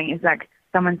mind blowing is, like,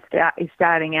 someone is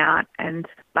starting out and,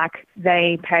 like,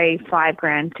 they pay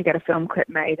 $5,000 to get a film clip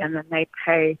made, and then they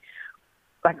pay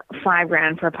like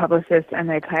 $5,000 for a publicist, and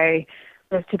they pay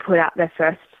just to put out their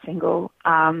first single,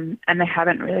 and they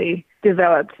haven't really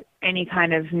developed any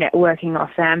kind of networking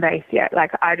or fan base yet.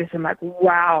 Like, I just am like,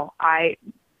 wow, I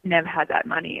never had that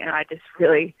money, and I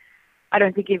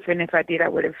don't think even if I did,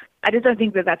 I just don't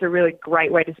think that that's a really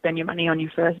great way to spend your money on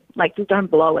your first, like, just don't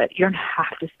blow it. You don't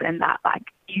have to spend that. Like,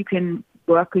 you can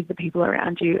work with the people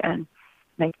around you and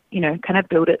make, you know, kind of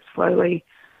build it slowly.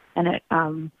 And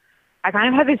I kind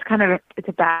of have this kind of, it's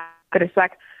a bad, but it's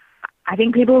like, I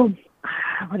think people,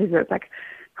 what is it? It's like,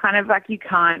 kind of like you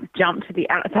can't jump to the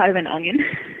outside of an onion.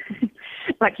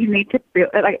 Like, you need to build,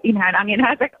 like, you know, an onion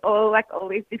has all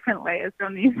these different layers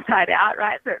from the inside out,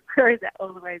 right? So it grows out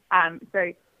all the way.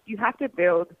 So you have to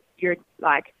build your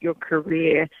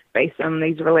career based on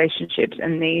these relationships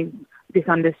and this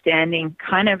understanding.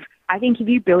 Kind of, I think if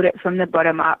you build it from the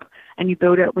bottom up and you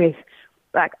build it with,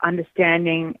 like,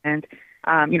 understanding and,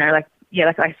 you know, like, yeah,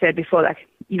 like I said before, like,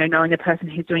 you know, knowing the person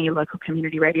who's doing your local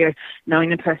community radio, knowing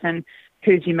the person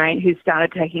who's your mate who's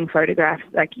started taking photographs,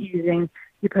 like using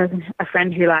your person, a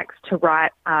friend who likes to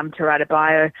write a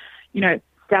bio, you know,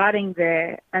 starting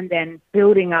there and then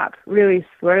building up really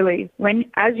slowly.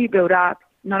 As you build up,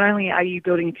 not only are you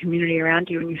building a community around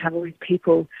you and you have all these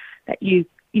people that you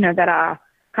know, that are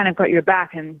kind of got your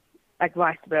back, and like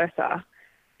vice versa,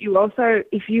 you also,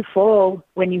 if you fall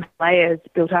when you have layers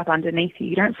built up underneath you,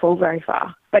 you don't fall very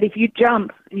far. But if you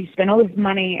jump and you spend all this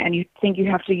money and you think you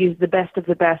have to use the best of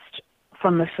the best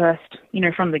from the first, you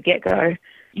know, from the get-go,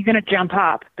 you're going to jump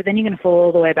up, but then you're going to fall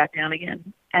all the way back down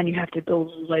again, and you have to build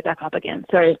all the way back up again.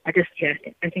 So I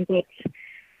think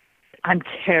I'm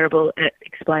terrible at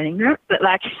explaining that, but,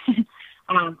 like,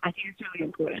 I think it's really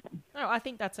important. No, I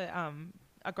think that's a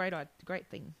great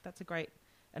thing. That's a great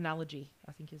analogy,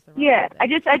 I think, is the right yeah. word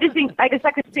I just think I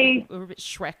could see. We're a bit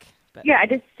Shrek, but yeah, I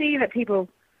just see that people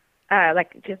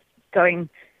like just going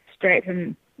straight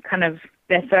from kind of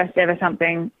their first ever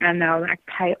something, and they'll, like,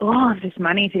 pay all of this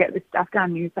money to get this stuff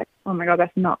done. You're like, oh my God,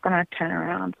 that's not going to turn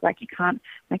around. Like, you can't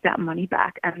make that money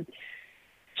back. And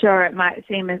sure, it might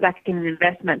seem as like an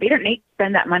investment, but you don't need to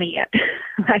spend that money yet.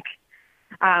 Like,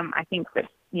 I think that,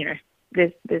 you know,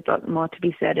 there's a lot more to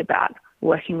be said about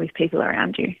working with people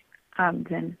around you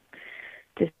than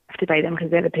just have to pay them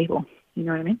because they're the people. You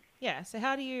know what I mean? Yeah. So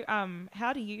how do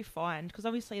you find, because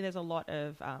obviously there's a lot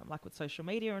of like with social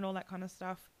media and all that kind of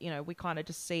stuff, we kind of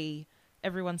just see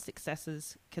everyone's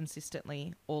successes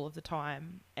consistently all of the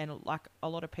time, and like a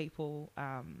lot of people,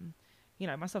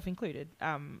 myself included,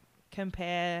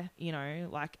 compare,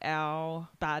 like our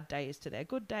bad days to their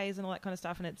good days and all that kind of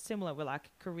stuff. And it's similar with like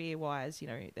career wise,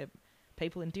 they're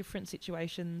people in different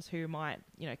situations who might,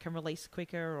 can release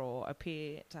quicker or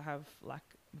appear to have like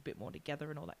a bit more together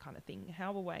and all that kind of thing.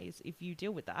 How are ways, if you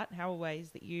deal with that, how are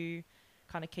ways that you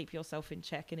kind of keep yourself in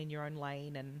check and in your own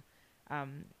lane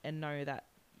and know that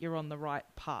you're on the right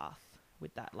path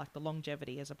with that, like the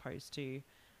longevity as opposed to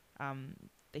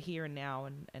the here and now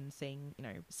and seeing,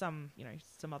 some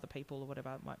other people or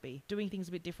whatever it might be doing things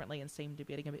a bit differently and seem to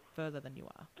be getting a bit further than you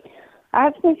are?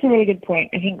 That's a really good point.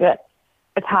 I think that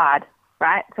it's hard,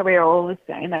 right? So we're all the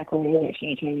same, like we're all watching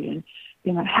each other and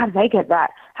being like, how did they get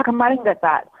that? How come I didn't get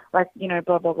that? Like,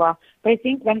 blah, blah, blah. But I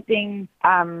think one thing,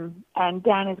 and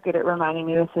Dan is good at reminding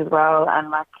me of this as well, and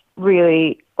like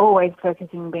really always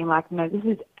focusing, being like, no, this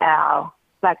is our,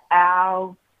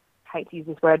 I hate to use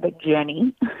this word, but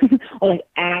journey, or like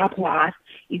our path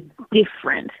is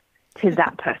different to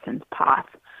that person's path.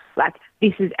 Like,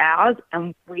 this is ours,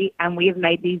 and we have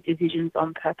made these decisions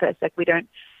on purpose. Like, we don't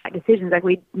make decisions. Like,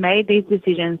 we made these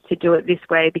decisions to do it this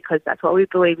way because that's what we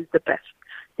believe is the best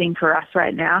thing for us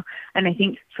right now. And I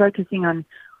think focusing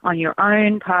on your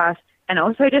own path, and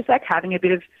also just like having a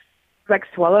bit of, like,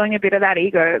 swallowing a bit of that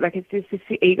ego. Like, it's just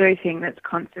this ego thing that's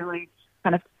constantly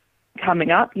kind of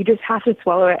coming up. You just have to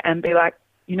swallow it and be like,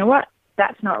 you know what?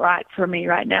 That's not right for me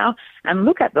right now. And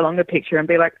look at the longer picture and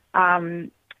be like,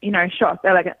 sure,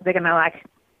 they're gonna like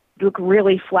look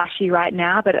really flashy right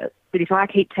now, but if I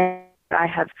keep taking what I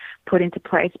have put into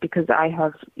place because I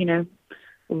have,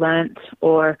 learnt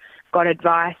or got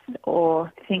advice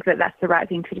or think that that's the right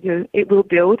thing to do, it will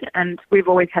build. And we've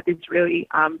always had this really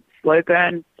slow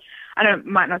burn. I know it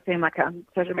might not seem like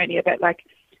social media, but like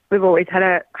we've always had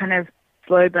a kind of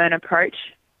slow burn approach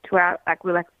to our, like,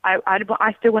 we're like,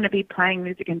 I still want to be playing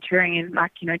music and touring in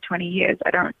 20 years.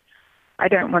 I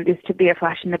don't want this to be a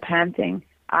flash in the pan thing.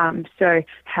 So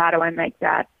how do I make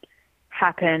that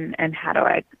happen, and how do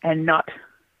I, and not,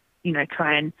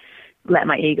 try and let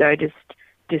my ego just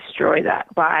destroy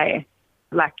that by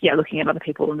looking at other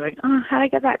people and going, oh, how do I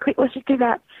get that? Quick, let's just do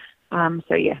that.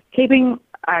 So yeah, keeping,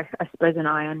 I suppose, an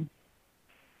eye on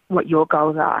what your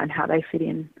goals are and how they fit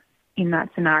in that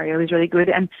scenario is really good.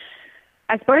 And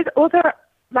I suppose also,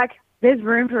 like, there's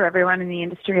room for everyone in the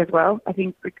industry as well. I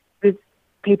think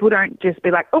people don't just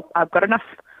be like, oh, I've got enough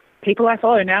people I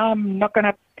follow now, I'm not going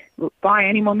to buy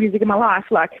any more music in my life.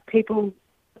 Like, people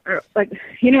are, like,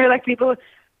 people,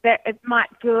 that it might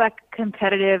feel like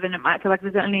competitive and it might feel like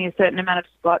there's only a certain amount of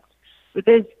spots, but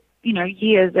there's,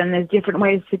 years, and there's different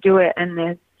ways to do it, and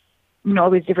there's, all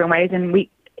these different ways, and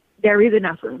there is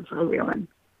enough room for everyone.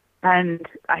 And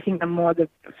I think the more the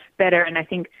better. And I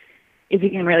think if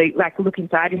you can really like look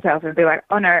inside yourself and be like,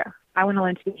 oh no, I want to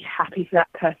learn to be happy for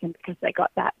that person because they got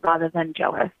that, rather than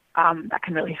jealous, that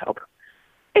can really help.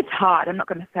 It's hard. I'm not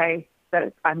going to say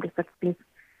that I'm just like this,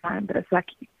 but it's like,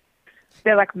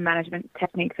 they're like management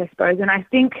techniques, I suppose. And I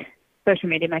think social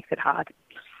media makes it hard.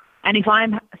 And if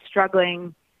I'm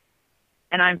struggling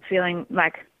and I'm feeling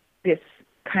like this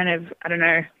kind of, I don't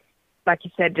know, like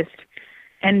you said, just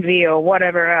envy or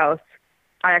whatever else,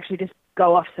 I actually just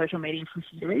go off social media for a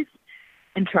few days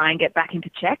and try and get back into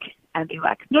check and be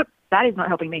like, nope, that is not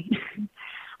helping me.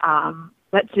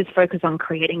 Let's just focus on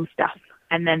creating stuff.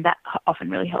 And then that often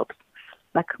really helps.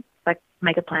 Like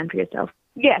make a plan for yourself.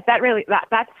 Yeah,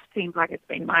 that seems like it's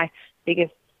been my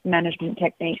biggest management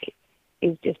technique,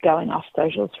 is just going off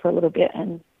socials for a little bit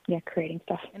and creating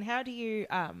stuff. And how do you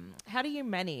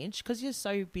manage, because you're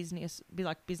so business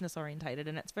orientated,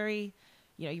 and it's very,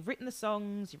 you've written the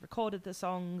songs, you've recorded the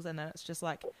songs, and then it's just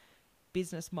like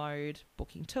business mode,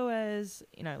 booking tours,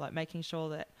 like making sure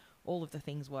that all of the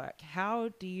things work. How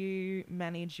do you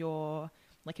manage your,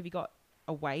 like, have you got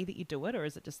a way that you do it, or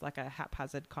is it just like a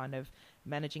haphazard kind of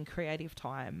managing creative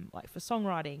time, like for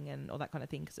songwriting and all that kind of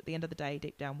thing? Because at the end of the day,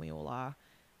 deep down, we all are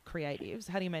creatives.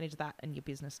 How do you manage that in your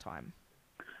business time?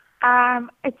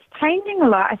 It's changing a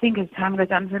lot, I think, as time goes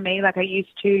on for me. Like, I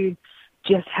used to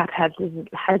just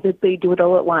haphazardly do it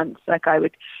all at once. Like, I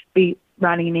would be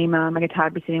writing an email, my guitar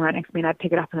would be sitting right next to me, and I'd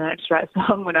pick it up and then I'd just write a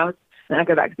song then I'd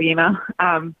go back to the email.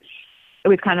 It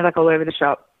was kind of like all over the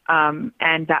shop,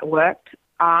 and that worked.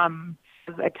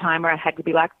 There was a time where I had to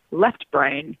be like left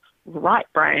brain, right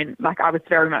brain. Like, I was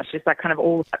very much just like kind of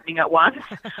all happening at once.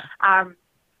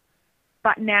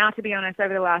 But now, to be honest,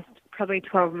 over the last probably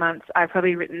 12 months, I've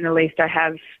probably written the least I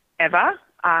have ever.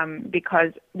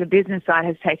 because the business side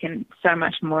has taken so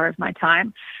much more of my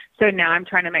time. So now I'm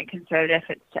trying to make concerted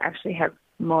efforts to actually have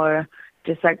more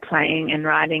just like playing and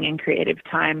writing and creative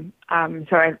time.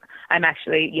 So I'm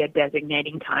actually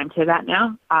designating time to that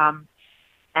now.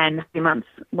 And a few months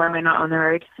when we're not on the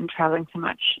road and traveling so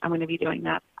much, I'm going to be doing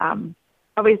that.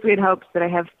 Obviously, it helps that I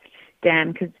have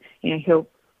Dan because he'll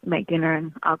make dinner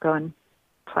and I'll go and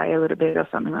play a little bit or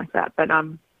something like that. But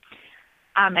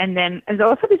and then there's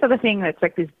also this other thing that's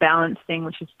like this balance thing,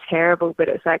 which is terrible. But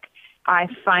it's like I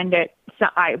find it. So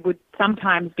I would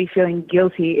sometimes be feeling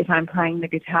guilty if I'm playing the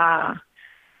guitar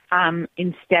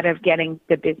instead of getting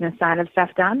the business side of stuff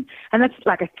done. And that's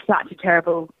like such a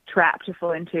terrible trap to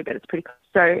fall into, but it's pretty cool.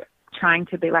 So trying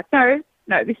to be like, no,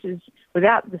 this is,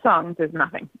 without the songs, there's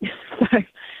nothing. So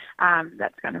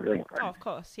that's kind of really important. Oh, of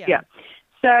course, yeah. Yeah.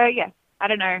 So, I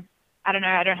don't know. I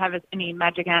don't have any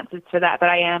magic answers for that, but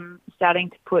I am starting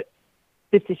to put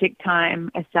specific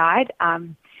time aside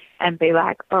and be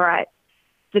like, all right,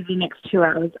 for the next 2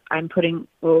 hours, I'm putting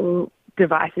all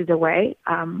devices away.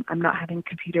 I'm not having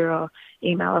computer or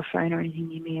email or phone or anything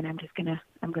near me, and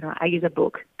I use a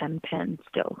book and pen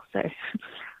still. So,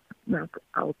 like,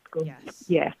 old school. Yes.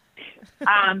 Yeah.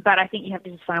 But I think you have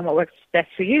to just find what works best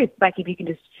for you. Like if you can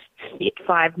just fit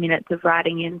 5 minutes of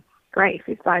writing in, great.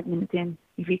 Fit 5 minutes in.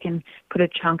 If you can put a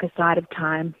chunk aside of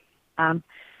time,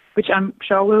 which I'm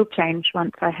sure will change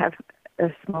once I have a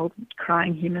small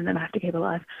crying human that I have to keep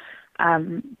alive.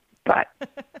 But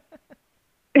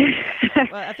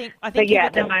well, I think you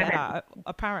become moment. better.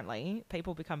 Apparently,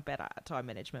 people become better at time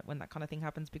management when that kind of thing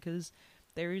happens because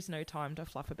there is no time to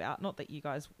fluff about. Not that you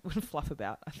guys would fluff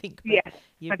about, I think. But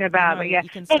you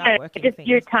can start working just things.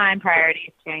 Your time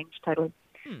priorities change totally.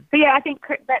 So I think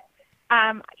that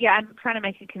I'm trying to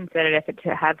make a concerted effort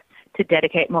to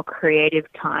dedicate more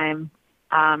creative time,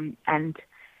 and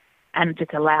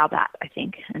just allow that, I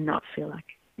think, and not feel like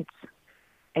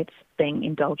it's being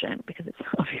indulgent because it's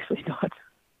obviously not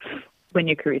when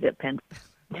your career's at Penn.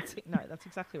 That's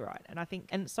exactly right. And I think,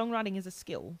 and songwriting is a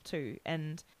skill too.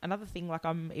 And another thing, like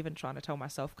I'm even trying to tell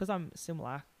myself, because I'm a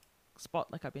similar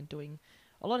spot, like I've been doing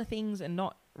a lot of things and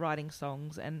not writing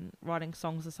songs, and writing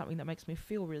songs is something that makes me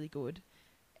feel really good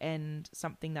and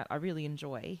something that I really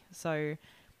enjoy. So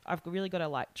I've really got to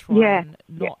like try and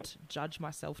not judge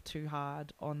myself too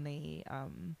hard on the,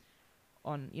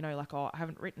 like, oh, I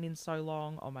haven't written in so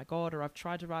long, oh my God, or I've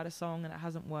tried to write a song and it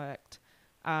hasn't worked.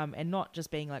 And not just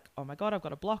being like, oh my God, I've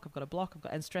got a block,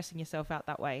 and stressing yourself out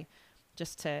that way.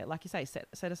 Just to, like you say,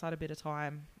 set aside a bit of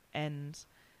time and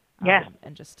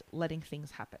just letting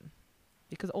things happen,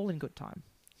 because all in good time.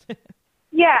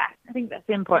 I think that's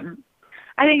important.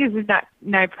 I think this is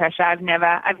no pressure. I've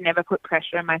never put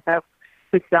pressure on myself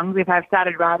with songs. If I've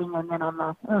started writing and then I'm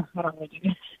like, oh, I don't want to do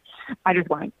this, I just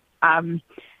won't. And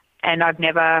I've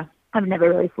never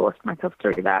really forced myself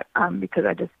to do that because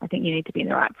I think you need to be in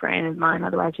the right frame of mind,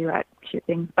 otherwise you write shit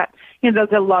things. But there's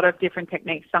a lot of different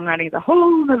techniques. Songwriting is a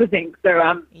whole other thing.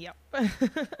 So yep.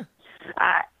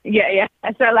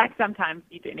 So like sometimes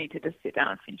you do need to just sit down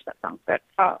and finish that song. But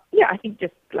I think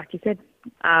just like you said,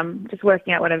 just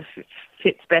working out whatever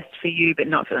fits best for you, but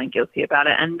not feeling guilty about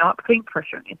it and not putting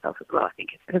pressure on yourself as well. I think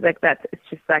because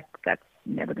that's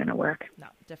never going to work. No,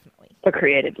 definitely. But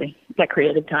creatively, like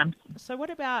creative time. So what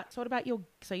about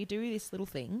so you do this little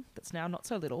thing that's now not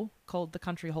so little called the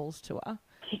Country Halls Tour.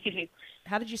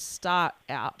 How did you start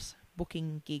out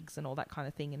booking gigs and all that kind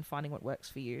of thing and finding what works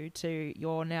for you to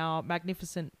your now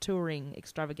magnificent touring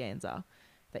extravaganza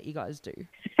that you guys do?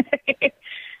 It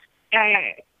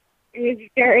was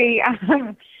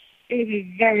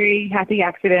a very happy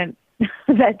accident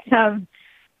that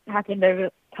happened over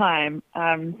time.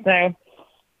 So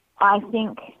I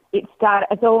think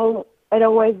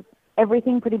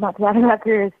everything pretty much out of our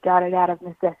career started out of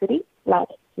necessity, like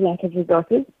lack of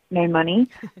resources, no money,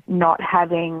 not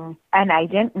having an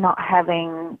agent,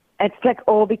 it's like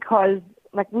all because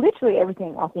like literally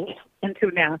everything I think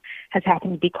until now has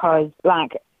happened because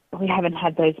like we haven't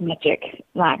had those magic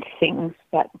like things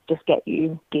that just get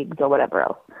you gigs or whatever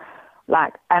else.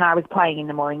 Like, and I was playing in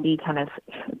the more indie kind of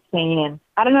scene, and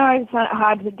I don't know, I just found it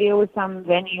hard to deal with some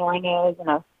venue owners, and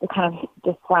I was kind of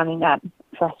just finding that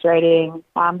frustrating.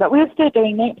 But we were still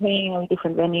doing that, playing in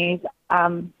different venues,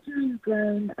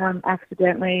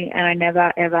 accidentally, and I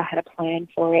never ever had a plan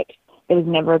for it. There was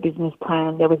never a business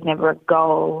plan. There was never a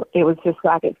goal. It was just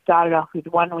like it started off with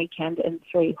one weekend and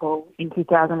 3 halls in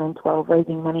 2012,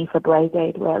 raising money for Blaze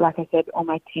Aid, where, like I said, all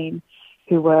my team,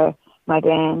 who were my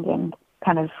band and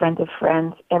kind of friends of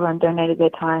friends, everyone donated their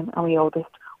time, and we all just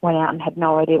went out and had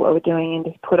no idea what we were doing and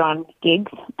just put on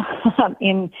gigs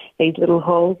in these little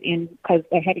halls because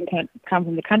they hadn't come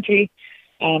from the country.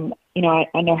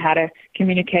 I know how to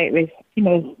communicate with,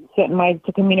 certain ways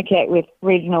to communicate with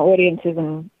regional audiences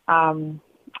and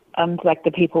like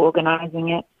the people organising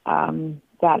it.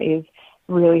 That is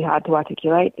really hard to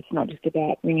articulate. It's not just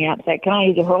about ringing out and saying, can I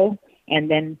use your hall? And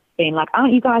then being like,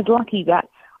 aren't you guys lucky that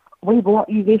we brought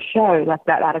you this show? Like,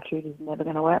 that attitude is never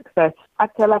going to work. So I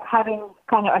feel like having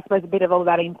kind of, I suppose, a bit of all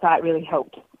that insight really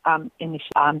helped in the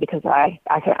show, because I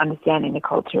can understanding the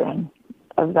culture and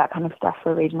of that kind of stuff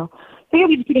for regional. So yeah,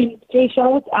 we just put in 3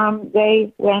 shows.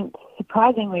 They went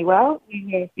surprisingly well.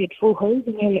 We had full halls,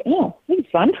 and they were like, oh, this is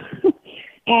fun.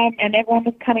 And everyone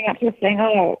was coming up to us saying,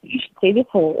 oh, you should see this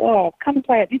hall. Oh, come and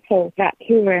play at this hall, that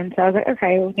tour. And so I was like,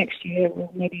 okay, well, next year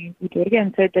maybe we'll do it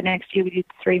again. So the next year we did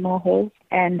 3 more halls,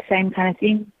 and same kind of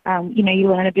thing. You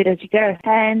learn a bit as you go.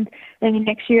 And then the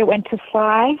next year it went to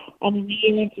 5, and then the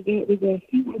year after that I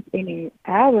think it's been an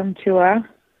album tour,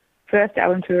 first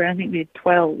album tour, and I think we did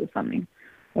 12 or something,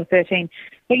 or 13.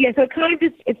 But yeah, so it kind of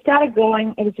just, it started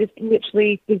going, it was just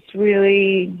literally this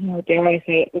really, dare I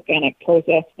say it, organic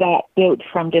process that built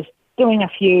from just doing a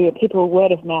few, people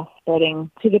word of mouth spreading,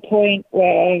 to the point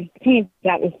where I think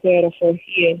that was 3rd or 4th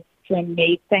year from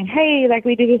me saying, hey, like,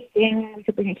 we did this thing, we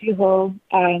could bring it to your hall,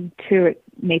 to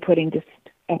me putting just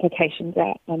applications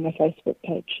out on my Facebook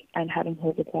page and having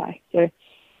halls apply. So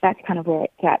that's kind of where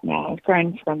it's at now. It's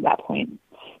grown from that point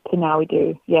to now we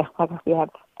do, like we have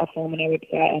a form on our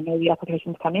website, and all the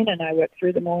applications come in, and I work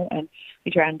through them all, and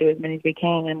we try and do as many as we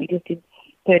can, and we just did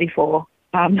 34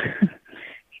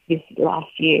 this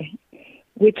last year,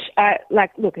 which,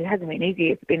 look, it hasn't been easy.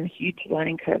 It's been a huge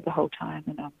learning curve the whole time,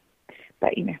 and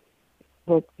but,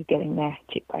 we're getting there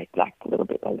chip by like a little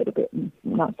bit, and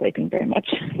not sleeping very much.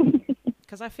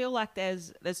 Because I feel like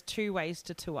there's 2 ways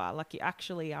to tour. Like, you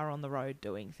actually are on the road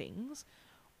doing things,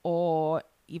 or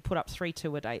you put up 3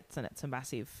 tour dates and it's a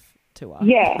massive tour.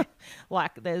 Yeah.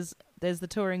 Like, there's the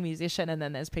touring musician, and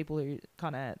then there's people who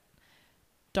kind of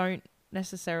don't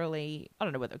necessarily, I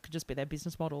don't know whether it could just be their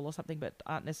business model or something, but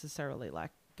aren't necessarily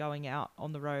like going out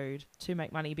on the road to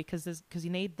make money, because you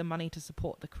need the money to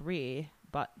support the career,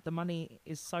 but the money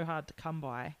is so hard to come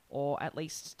by, or at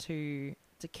least to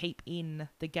keep in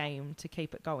the game, to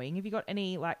keep it going. Have you got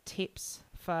any like tips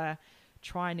for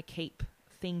trying to keep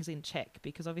things in check?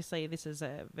 Because obviously this is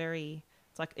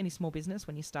it's like any small business.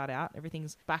 When you start out,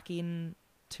 everything's back in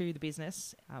to the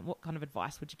business. What kind of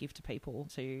advice would you give to people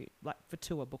to, like, for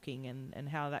tour booking, and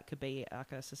how that could be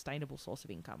like a sustainable source of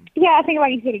income? Yeah, I think,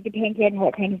 like you said, it depends on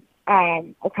what kind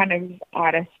of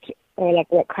artist, or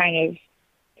like what kind of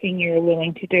thing you're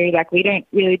willing to do. Like, we don't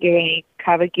really do any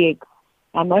cover gigs,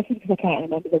 mostly because I can't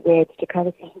remember the words to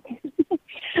cover songs.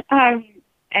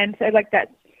 And so like that,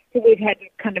 so we've had to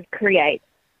kind of create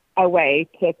a way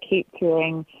to keep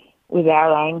touring with our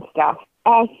own stuff.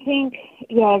 I think,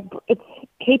 it's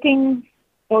keeping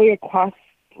all your costs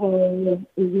really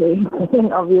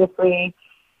important, obviously.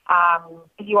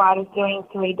 If you are just doing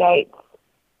 3 dates,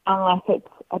 unless it's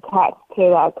attached to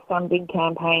like some big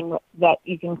campaign that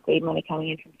you can see money coming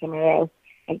in from somewhere else,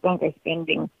 like, don't go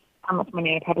spending how much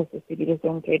money on a publicist if you're just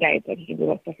doing 3 dates, like, you can do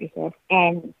that stuff yourself.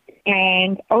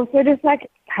 And also just like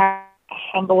have a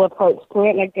humble approach to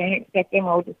it. Like, don't expect them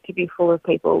all just to be full of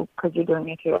people because you're doing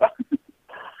a tour.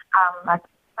 Like,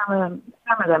 some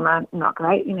of them are not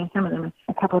great. Some of them are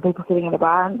a couple of people sitting at a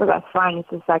bar, but that's fine. It's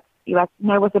just like, you like,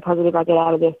 know what's the positive I get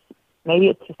out of this? Maybe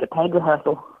it's just a paid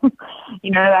rehearsal.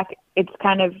 Like, it's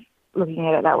kind of looking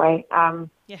at it that way.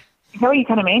 Yeah. Is that what you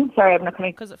kind of mean? Sorry, I'm not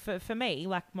coming. Because for me,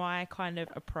 like, my kind of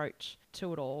approach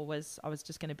to it all was, I was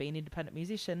just going to be an independent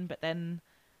musician, but then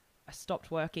I stopped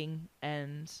working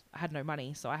and I had no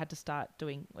money, so I had to start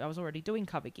I was already doing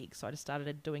cover gigs, so I just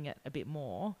started doing it a bit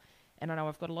more. And I know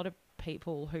I've got a lot of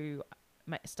people who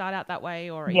start out that way,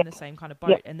 or are in the same kind of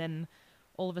boat, and then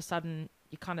all of a sudden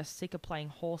you're kind of sick of playing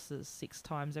horses 6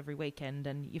 times every weekend,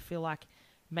 and you feel like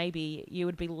maybe you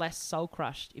would be less soul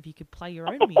crushed if you could play your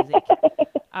own music.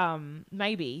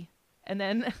 Maybe. And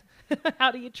then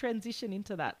how do you transition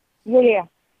into that? Yeah.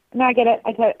 No, I get it.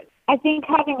 I think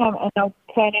having an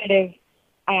alternative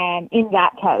in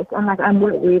that case, and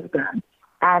what we've done,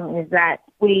 is that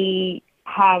we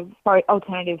have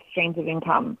alternative streams of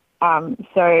income.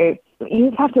 So you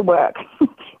just have to work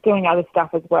doing other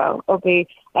stuff as well.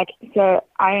 So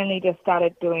I only just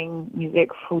started doing music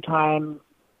full time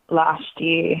last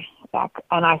year,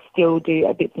 and I still do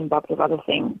a bits and bobs of other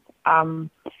things.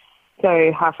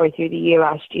 So halfway through the year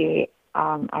last year,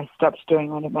 I stopped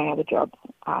doing one of my other jobs,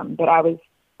 but I was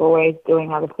always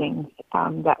doing other things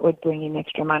that would bring in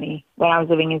extra money. When I was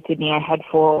living in Sydney, I had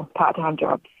 4 part-time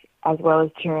jobs as well as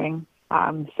touring.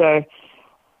 So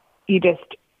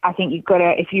I think you've got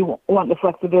to, if you want the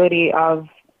flexibility of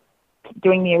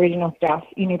doing the original stuff,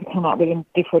 you need to come up with a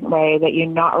different way that you're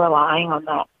not relying on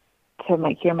that to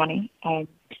make your money. And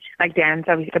like Dan's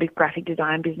obviously got his graphic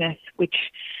design business, which,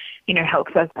 you know,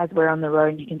 helps us as we're on the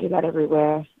road. You can do that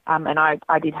everywhere. And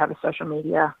I did have a social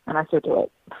media, and I still do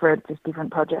it for just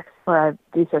different projects where I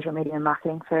do social media and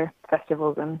marketing for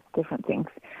festivals and different things.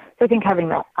 So I think having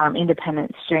that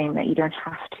independent stream that you don't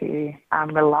have to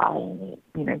rely on,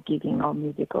 you know, gigging or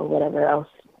music or whatever else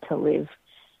to live.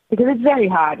 Because it's very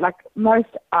hard. Like most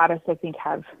artists, I think,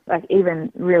 have, like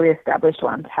even really established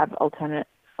ones, have alternate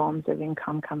forms of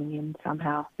income coming in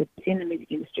somehow. It's in the music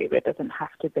industry, but it doesn't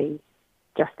have to be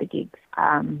just the gigs.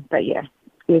 But yeah,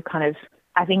 we're kind of,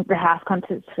 I think the house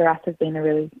concerts for us have been a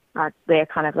really, they're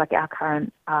kind of like our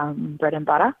current bread and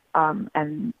butter,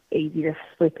 and easy to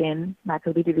slip in. Like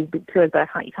we do these big tours, but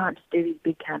you can't just do these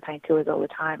big campaign tours all the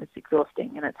time. It's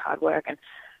exhausting and it's hard work, and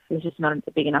there's just not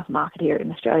a big enough market here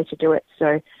in Australia to do it.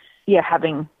 So yeah,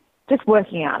 just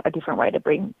working out a different way to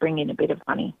bring in a bit of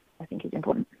money, I think is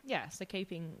important. Yeah, so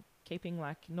keeping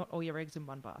like not all your eggs in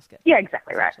one basket. Yeah,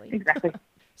 exactly right. Exactly.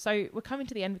 So we're coming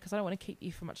to the end because I don't want to keep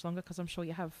you for much longer because I'm sure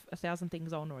you have 1,000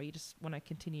 things on, or you just want to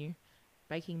continue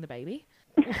baking the baby.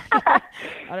 I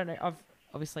don't know. I've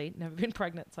obviously never been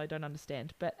pregnant, so I don't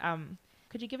understand. But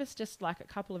could you give us just like a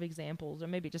couple of examples, or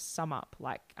maybe just sum up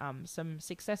like some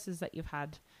successes that you've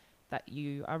had that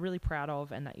you are really proud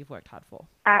of and that you've worked hard for?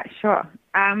 Sure.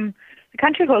 The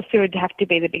country halls tour would have to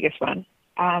be the biggest one,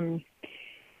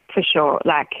 for sure.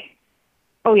 Like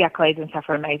all the accolades and stuff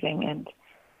are amazing, and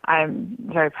I'm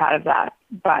very proud of that.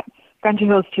 But Country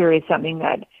Hills Tour is something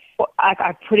that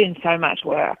I put in so much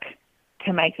work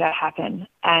to make that happen,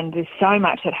 and there's so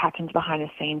much that happens behind the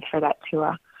scenes for that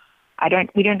tour.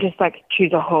 We don't just like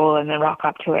choose a hall and then rock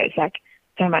up to it. It's like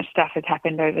so much stuff has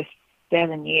happened over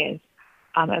 7 years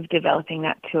of developing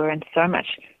that tour, and so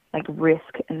much like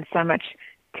risk and so much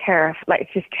terror. Like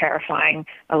it's just terrifying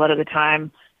a lot of the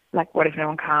time. Like what if no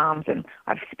one comes? And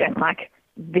I've spent like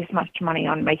this much money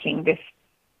on making this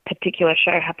particular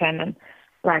show happen, and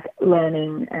like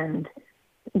learning and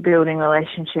building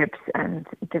relationships and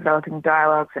developing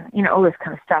dialogues and, you know, all this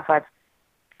kind of stuff.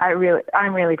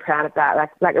 I'm really proud of that.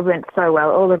 Like it went so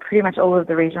well. Pretty much all of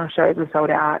the regional shows were sold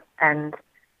out and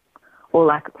all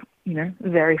like, you know,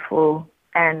 very full.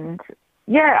 And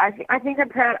yeah, I think I'm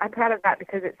proud of that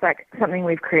because it's like something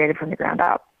we've created from the ground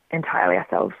up entirely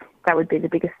ourselves. That would be the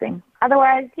biggest thing.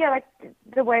 Otherwise, yeah, like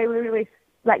the way we really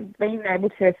like being able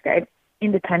to stay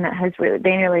independent has really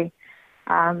been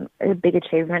a big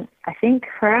achievement, I think,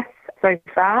 for us so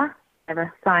far.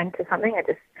 Never signed to something.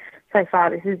 So far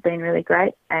this has been really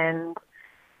great, and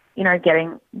you know,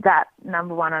 getting that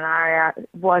number one on ARIA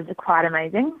was quite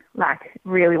amazing. Like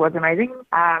really was amazing,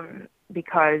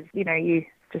 because you know you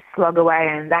just slog away,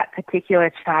 and that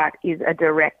particular chart is a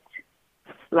direct,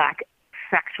 like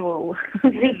factual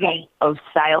result of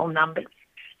sale numbers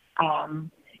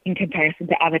in comparison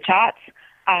to other charts.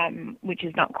 Which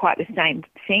is not quite the same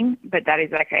thing, but that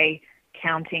is like a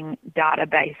counting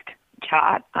data-based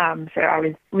chart. So I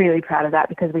was really proud of that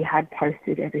because we had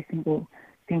posted every single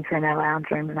thing from our lounge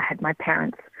room, and I had my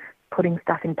parents putting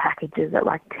stuff in packages at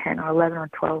like 10 or 11 or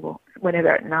 12 or whenever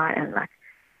at night, and like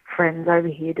friends over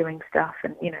here doing stuff,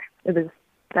 and you know,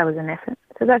 that was an effort.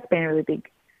 So that's been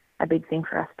a big thing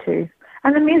for us too.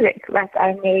 And the music, like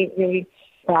I'm really, really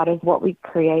proud of what we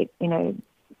create. You know,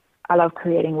 I love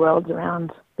creating worlds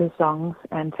around the songs,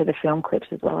 and so the film clips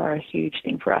as well are a huge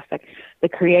thing for us. Like the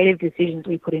creative decisions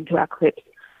we put into our clips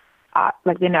are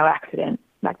like they're no accident.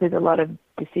 Like there's a lot of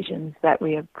decisions that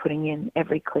we are putting in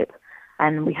every clip,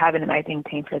 and we have an amazing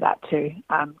team for that too.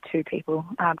 2 people,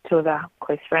 2 of our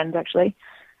close friends actually.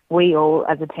 We all,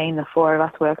 as a team, the 4 of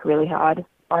us, work really hard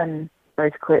on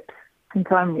those clips, and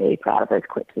so I'm really proud of those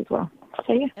clips as well.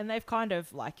 So, yeah. And they've kind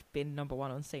of like been number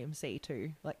one on CMC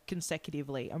too, like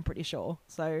consecutively, I'm pretty sure.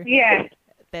 So yeah,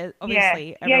 they're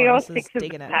obviously everyone else is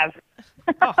digging it. Have.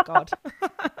 Oh God.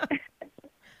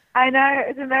 I know,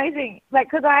 it's amazing.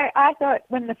 Like, because I thought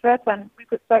when the first one, we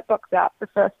put Soapbox out, the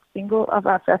first single of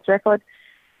our first record,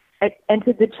 it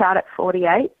entered the chart at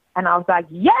 48, and I was like,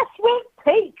 yes, we've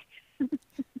peaked.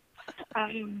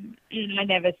 And I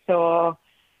never saw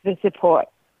the support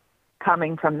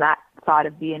coming from that side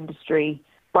of the industry,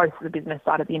 both the business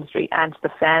side of the industry and the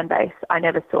fan base. I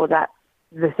never saw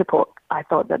the support. I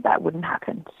thought that wouldn't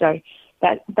happen. So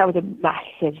that was a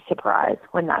massive surprise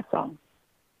when that song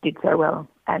did so well.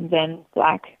 And then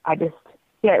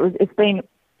it's been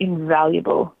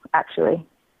invaluable actually.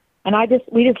 And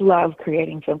we just love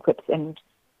creating film clips, and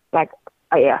like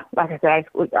I said,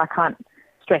 I can't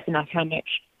stress enough how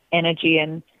much energy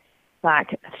and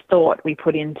like thought we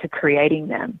put into creating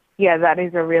them. Yeah, that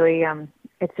is a really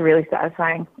it's really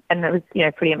satisfying. And it was,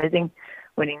 pretty amazing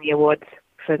winning the awards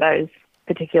for those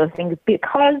particular things,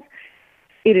 because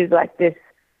it is like this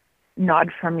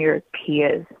nod from your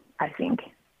peers, I think,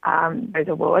 those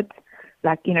awards.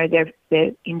 Like,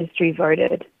 they're industry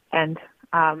voted, and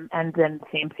then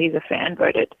CMC as a fan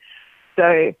voted.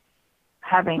 So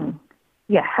having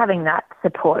that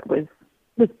support was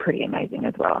pretty amazing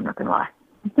as well, I'm not going to lie.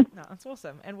 No, that's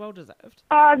awesome and well deserved.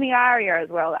 Oh, and the ARIA as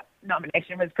well, that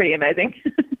nomination was pretty amazing.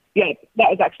 Yeah, that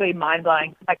was actually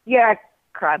mind-blowing. Like, I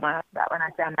cried my eyes out when I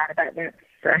found out about it.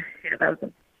 So, that was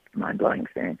a mind-blowing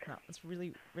experience. No, it's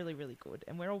really, really, really good.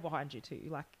 And we're all behind you too.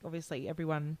 Like, obviously,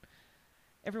 everyone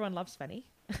loves Fanny.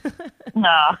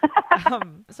 No.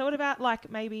 So what about, like,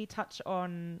 maybe touch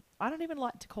on, I don't even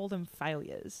like to call them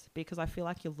failures, because I feel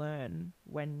like you learn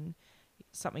when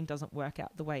something doesn't work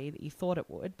out the way that you thought it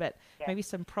would, but maybe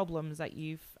some problems that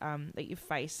you've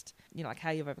faced, like how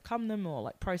you've overcome them, or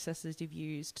like processes you've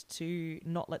used to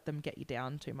not let them get you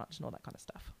down too much and all that kind of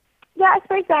stuff. Yeah, I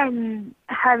suppose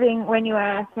having, when you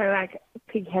are so like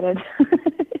pig-headed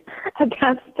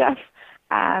about stuff,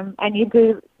 and you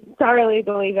do thoroughly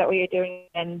believe that what you're doing,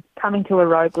 and coming to a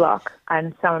roadblock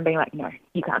and someone being like, no,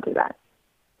 you can't do that.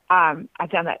 I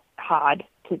found that hard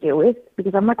to deal with,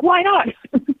 because I'm like, why not?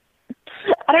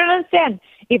 I don't understand.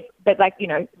 But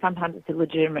sometimes it's a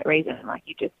legitimate reason, like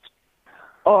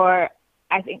or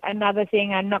I think another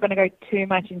thing, I'm not going to go too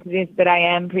much into this, but I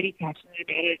am pretty passionate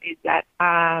about it, is that,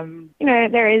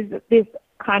 there is this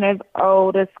kind of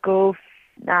older school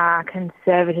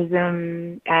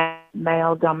conservatism and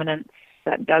male dominance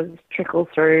that does trickle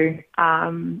through,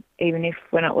 even if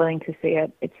we're not willing to see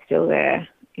it, it's still there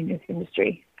in this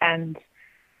industry. And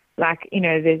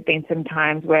there's been some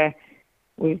times where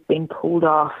we've been pulled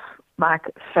off like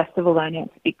festival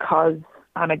lineups because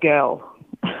I'm a girl.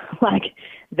 Like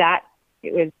that,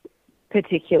 it was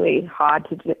particularly hard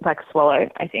to swallow,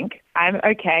 I think. I'm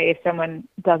okay if someone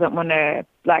doesn't want to,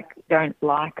 don't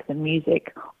like the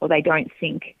music, or they don't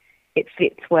think it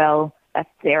fits well. That's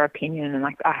their opinion, and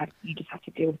you just have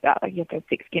to deal with that. You have to have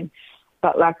thick skin.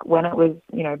 But when it was,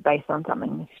 based on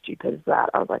something as stupid as that,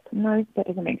 I was like, no, that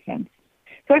doesn't make sense.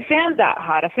 So I found that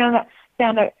hard. I found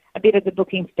a bit of the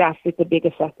booking stuff with the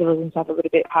bigger festivals and stuff a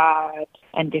little bit hard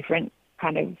and different,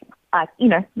 kind of,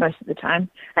 most of the time.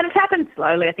 And it's happened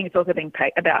slowly. I think it's also been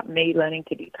about me learning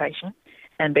to be patient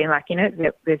and being like,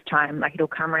 there's time, it'll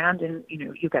come around, and,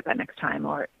 you'll get that next time,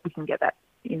 or we can get that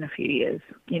in a few years.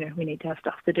 We need to have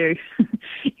stuff to do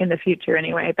in the future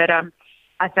anyway. But I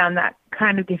found that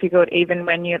kind of difficult, even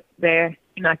when you're there,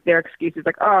 their excuses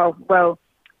like, oh, well,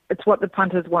 it's what the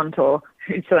punters want, or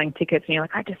who's selling tickets, and you're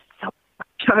like, I just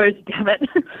chose, damn it.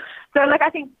 So I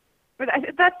think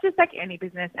that's just like any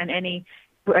business, and any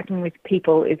working with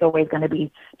people is always going to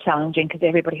be challenging, because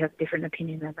everybody has different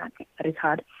opinions, and that is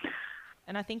hard.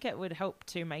 And I think it would help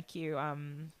to make you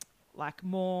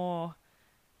more,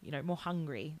 more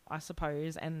hungry, I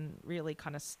suppose, and really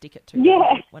kind of stick it to them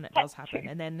when it does happen.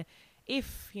 And then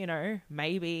if,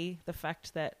 maybe the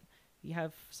fact that you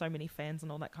have so many fans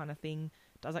and all that kind of thing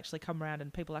does actually come around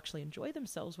and people actually enjoy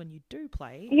themselves when you do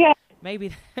play,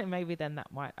 maybe then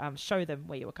that might show them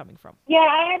where you were coming from.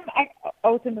 Yeah, I'm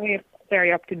ultimately a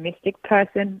very optimistic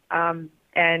person,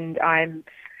 and I'm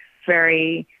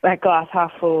very glass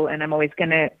half full, and I'm always going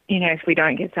to, if we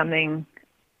don't get something,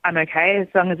 I'm okay as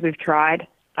long as we've tried.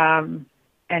 And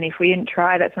if we didn't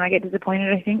try, that's when I get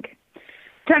disappointed, I think. I'm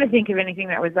trying to think of anything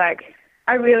that was I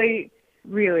really,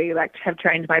 really have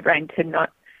trained my brain to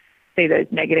not see those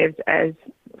negatives as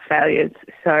failures.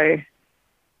 So it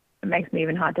makes me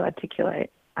even hard to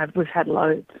articulate. We've had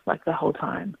loads the whole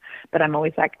time, but I'm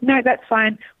always like, no, that's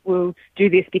fine. We'll do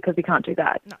this because we can't do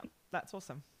that. No, that's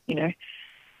awesome. You'd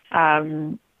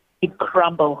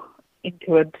crumble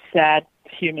into a sad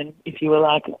human if you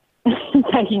were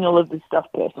taking all of this stuff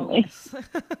personally. Oh, yes.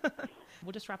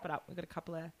 We'll just wrap it up. We've got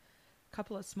a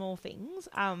couple of small things.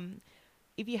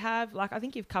 If you have, I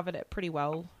think you've covered it pretty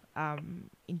well in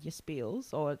your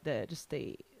spiels, or the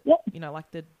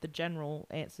general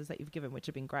answers that you've given, which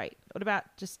have been great. What about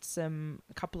just a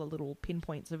couple of little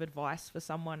pinpoints of advice for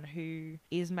someone who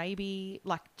is maybe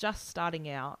just starting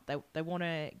out? They want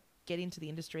to get into the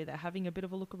industry. They're having a bit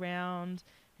of a look around,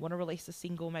 want to release a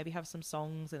single, maybe have some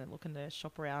songs, and then looking to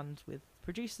shop around with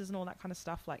producers and all that kind of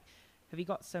stuff. Have you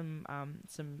got some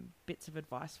bits of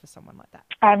advice for someone like that?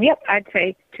 Yep, I'd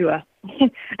say tour.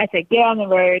 I'd say get on the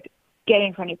road, get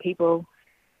in front of people,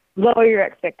 lower your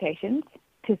expectations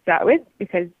to start with,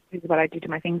 because this is what I do to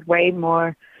my things, way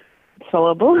more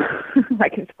followable,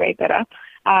 it's way better,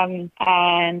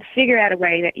 and figure out a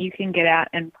way that you can get out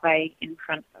and play in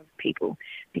front of people,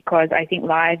 because I think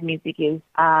live music is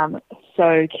so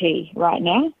so key right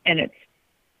now. And it's,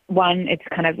 one, it's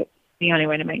kind of the only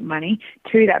way to make money.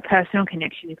 Two, that personal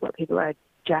connection is what people are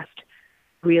just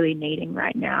really needing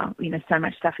right now. You know, so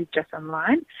much stuff is just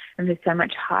online, and there's so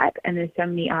much hype, and there's so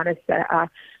many artists that are,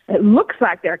 it looks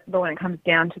like they're, but when it comes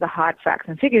down to the hard facts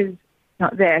and figures,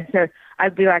 not there. So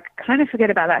I'd be like, kind of forget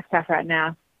about that stuff right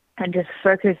now and just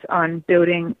focus on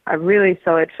building a really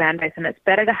solid fan base. And it's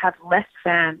better to have less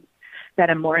fans that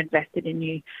are more invested in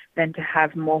you than to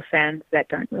have more fans that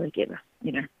don't really give a,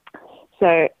 you know.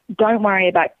 So don't worry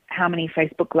about how many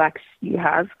Facebook likes you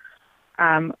have.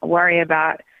 Worry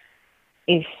about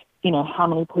if, you know, how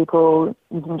many people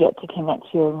you can get to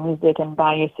connect to your music and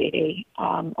buy your CD,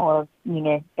 or, you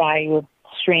know,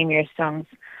 stream your songs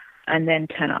and then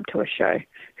turn up to a show.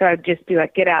 So I'd just be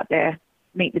like, get out there,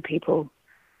 meet the people,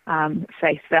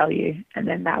 face value, and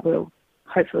then that will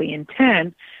hopefully in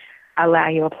turn allow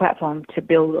your platform to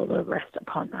build all the rest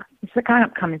upon that. So it kind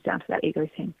of comes down to that ego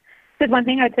thing. That's one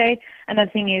thing I'd say.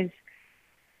 Another thing is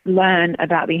learn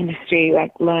about the industry,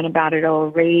 like learn about it all,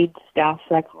 read stuff,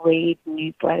 like read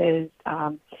newsletters,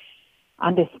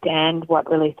 understand what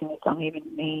releasing a song even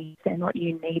means and what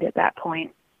you need at that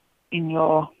point in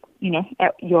your, you know,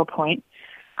 at your point.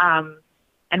 And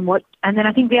then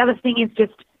I think the other thing is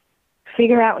just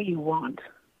figure out what you want,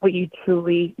 what you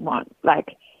truly want.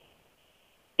 Like,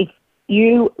 if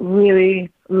you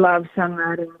really love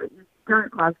songwriting, but you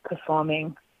don't love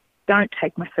performing, don't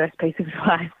take my first piece of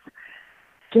advice.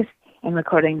 Just and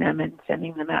recording them and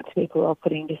sending them out to people or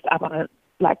putting just up on a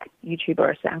like YouTube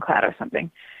or a SoundCloud or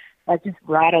something. Like, just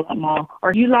write a lot more.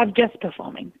 Or you love just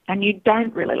performing and you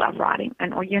don't really love writing,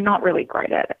 or you're not really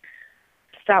great at it.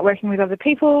 Start working with other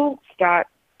people, start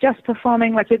just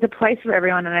performing. Like, there's a place for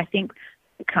everyone, and I think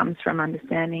it comes from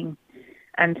understanding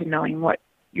and to knowing what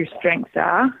your strengths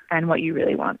are and what you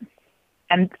really want.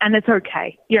 And it's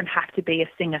okay. You don't have to be a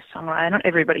singer-songwriter. Not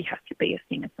everybody has to be a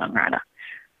singer-songwriter.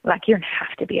 Like, you don't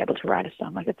have to be able to write a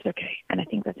song. Like, it's okay. And I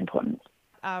think that's important.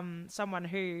 Someone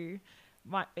who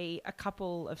might be a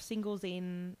couple of singles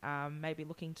in, maybe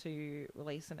looking to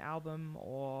release an album,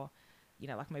 or, you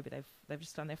know, like maybe they've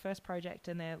just done their first project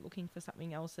and they're looking for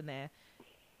something else, and they're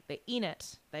in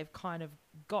it. They've kind of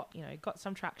got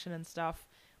some traction and stuff,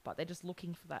 but they're just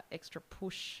looking for that extra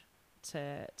push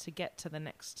to get to the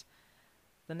next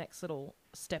little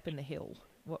step in the hill.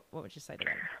 What would you say to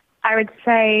them? I would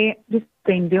say just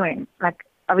been doing. Like,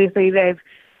 obviously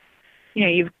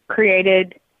you've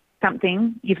created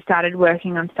something, you've started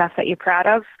working on stuff that you're proud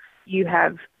of, you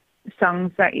have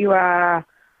songs that you are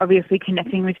obviously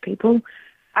connecting with people.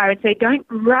 I would say don't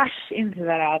rush into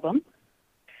that album,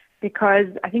 because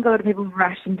I think a lot of people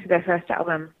rush into their first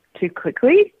album too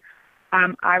quickly.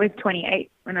 I was 28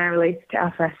 when I released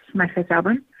my first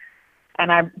album,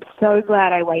 and I'm so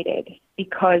glad I waited,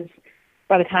 because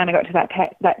by the time I got to that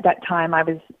time,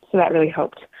 so that really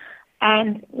helped.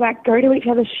 And like, go to each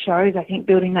other's shows. I think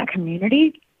building that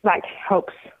community like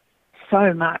helps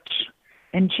so much,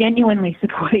 and genuinely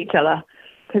support each other.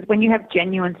 Because when you have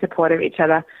genuine support of each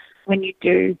other, when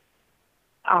you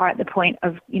are at the point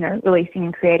of, you know, releasing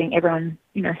and creating, everyone,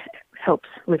 you know, helps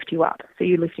lift you up. So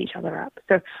you lift each other up.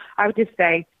 So I would just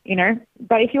say, you know,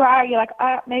 but if you're like,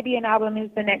 maybe an album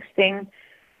is the next thing.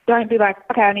 Don't be like,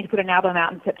 okay, I need to put an album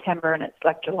out in September and it's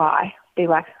like July. Be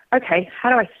like, okay,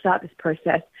 how do I start this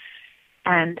process?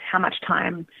 And how much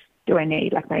time do I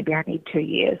need? Like, maybe I need 2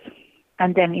 years.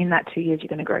 And then in that 2 years, you're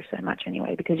going to grow so much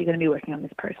anyway, because you're going to be working on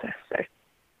this process. So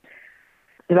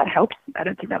does that help? I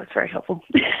don't think that was very helpful.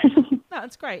 No,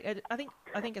 it's great. I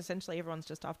think essentially everyone's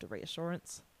just after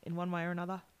reassurance in one way or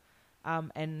another.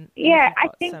 And yeah, I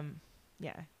think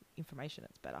information,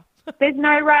 it's better. There's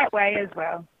no right way as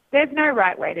well. There's no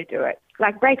right way to do it.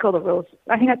 Like, break all the rules.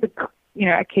 I think that's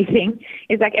a key thing,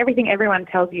 is like everything everyone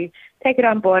tells you, take it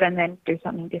on board and then do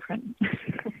something different.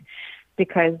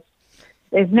 Because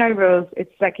there's no rules.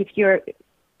 It's like, if you're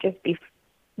just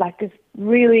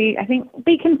really, I think,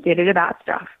 be considered about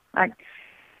stuff. Like,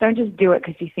 don't just do it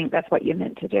because you think that's what you're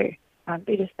meant to do.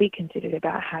 Just be considered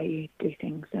about how you do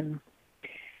things. And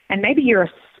maybe you're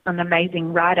an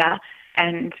amazing writer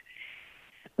and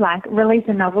like release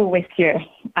a novel with your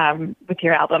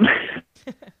album.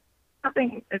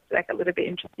 Something that's like a little bit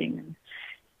interesting, and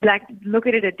like look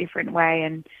at it a different way,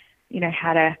 and you know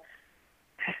how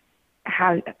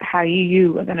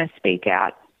you are going to speak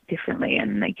out differently,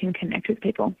 and they can connect with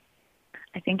people.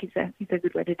 I think is a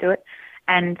good way to do it.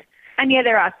 And yeah,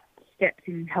 there are steps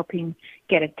in helping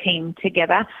get a team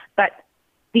together, but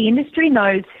the industry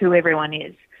knows who everyone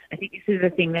is. I think this is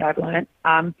the thing that I've learned,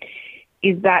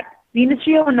 is that the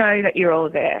industry will know that you're all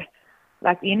there.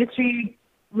 Like, the industry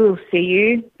will see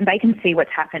you, they can see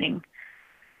what's happening.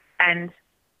 And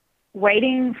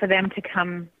waiting for them to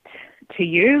come to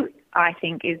you, I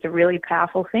think, is a really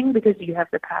powerful thing because you have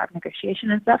the power of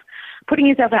negotiation and stuff. Putting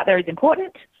yourself out there is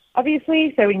important,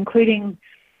 obviously, so including,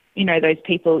 you know, those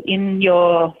people in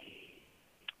your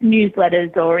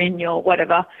newsletters or in your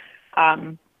whatever,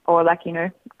 or like, you know,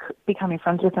 becoming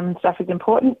friends with them and stuff is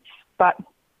important. But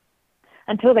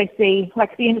until they see,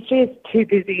 like, the industry is too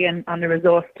busy and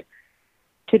under-resourced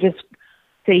to just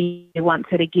see you once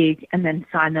at a gig and then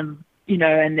sign them, you know,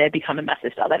 and they become a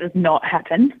massive star. That does not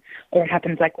happen, or it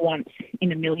happens like once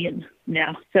in a million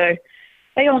now. So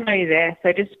they all know you're there.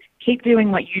 So just keep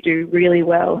doing what you do really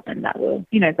well, and that will,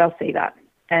 you know, they'll see that,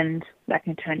 and that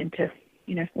can turn into,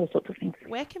 you know, all sorts of things.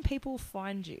 Where can people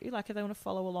find you? Like, if they want to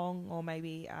follow along, or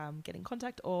maybe get in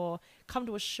contact, or come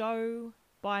to a show,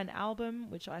 buy an album,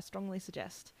 which I strongly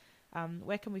suggest.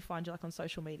 Where can we find you, like, on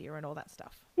social media and all that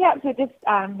stuff? Yeah, so just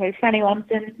so Fanny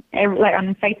Lumsden, like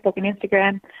on Facebook and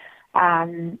Instagram,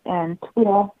 and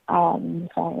Twitter.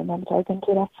 If I remember to open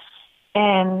Twitter,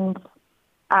 and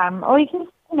or you can,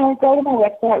 you know, go to my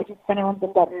website, which is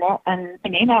fannylumsden.net, and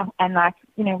an email, and, like,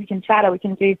 you know, we can chat, or we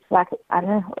can do, like, I don't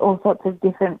know, all sorts of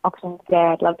different options there.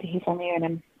 I'd love to hear from you, and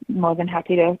I'm more than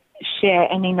happy to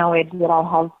share any knowledge that I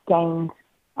have gained,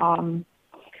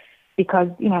 because,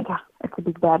 you know, it's a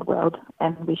big bad world,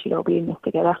 and we should all be in this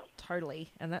together.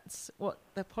 Totally, and that's what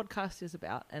the podcast is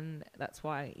about, and that's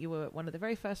why you were one of the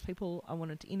very first people I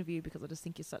wanted to interview, because I just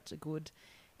think you're such a good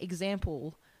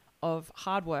example of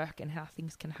hard work and how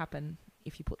things can happen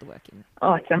if you put the work in.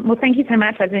 Awesome. Well, thank you so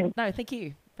much. No, thank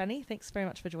you, Fanny. Thanks very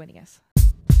much for joining us.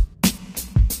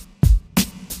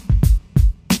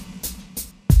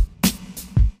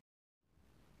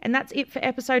 And that's it for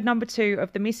episode number 2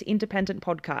 of the Miss Independent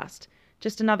podcast.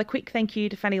 Just another quick thank you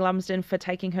to Fanny Lumsden for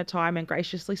taking her time and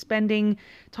graciously spending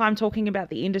time talking about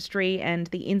the industry and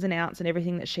the ins and outs and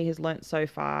everything that she has learnt so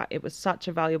far. It was such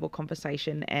a valuable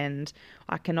conversation, and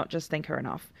I cannot just thank her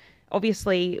enough.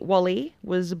 Obviously, Wally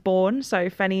was born, so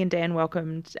Fanny and Dan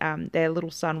welcomed their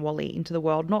little son, Wally, into the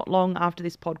world not long after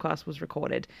this podcast was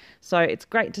recorded. So it's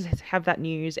great to have that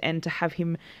news and to have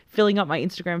him filling up my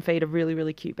Instagram feed of really,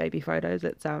 really cute baby photos.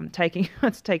 It's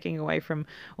taking away from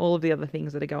all of the other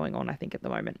things that are going on, I think, at the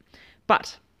moment.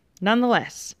 But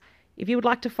nonetheless, if you would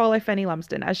like to follow Fanny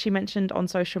Lumsden, as she mentioned on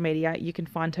social media, you can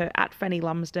find her at Fanny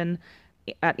Lumsden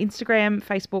at Instagram,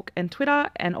 Facebook and Twitter.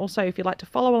 And also, if you'd like to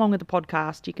follow along with the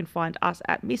podcast, you can find us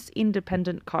at Miss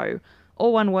Independent Co.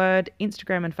 All one word,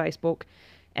 Instagram and Facebook,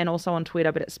 and also on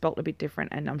Twitter, but it's spelt a bit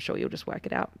different, and I'm sure you'll just work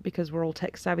it out because we're all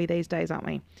tech savvy these days, aren't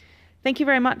we? Thank you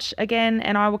very much again,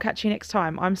 and I will catch you next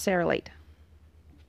time. I'm Sarah Leet.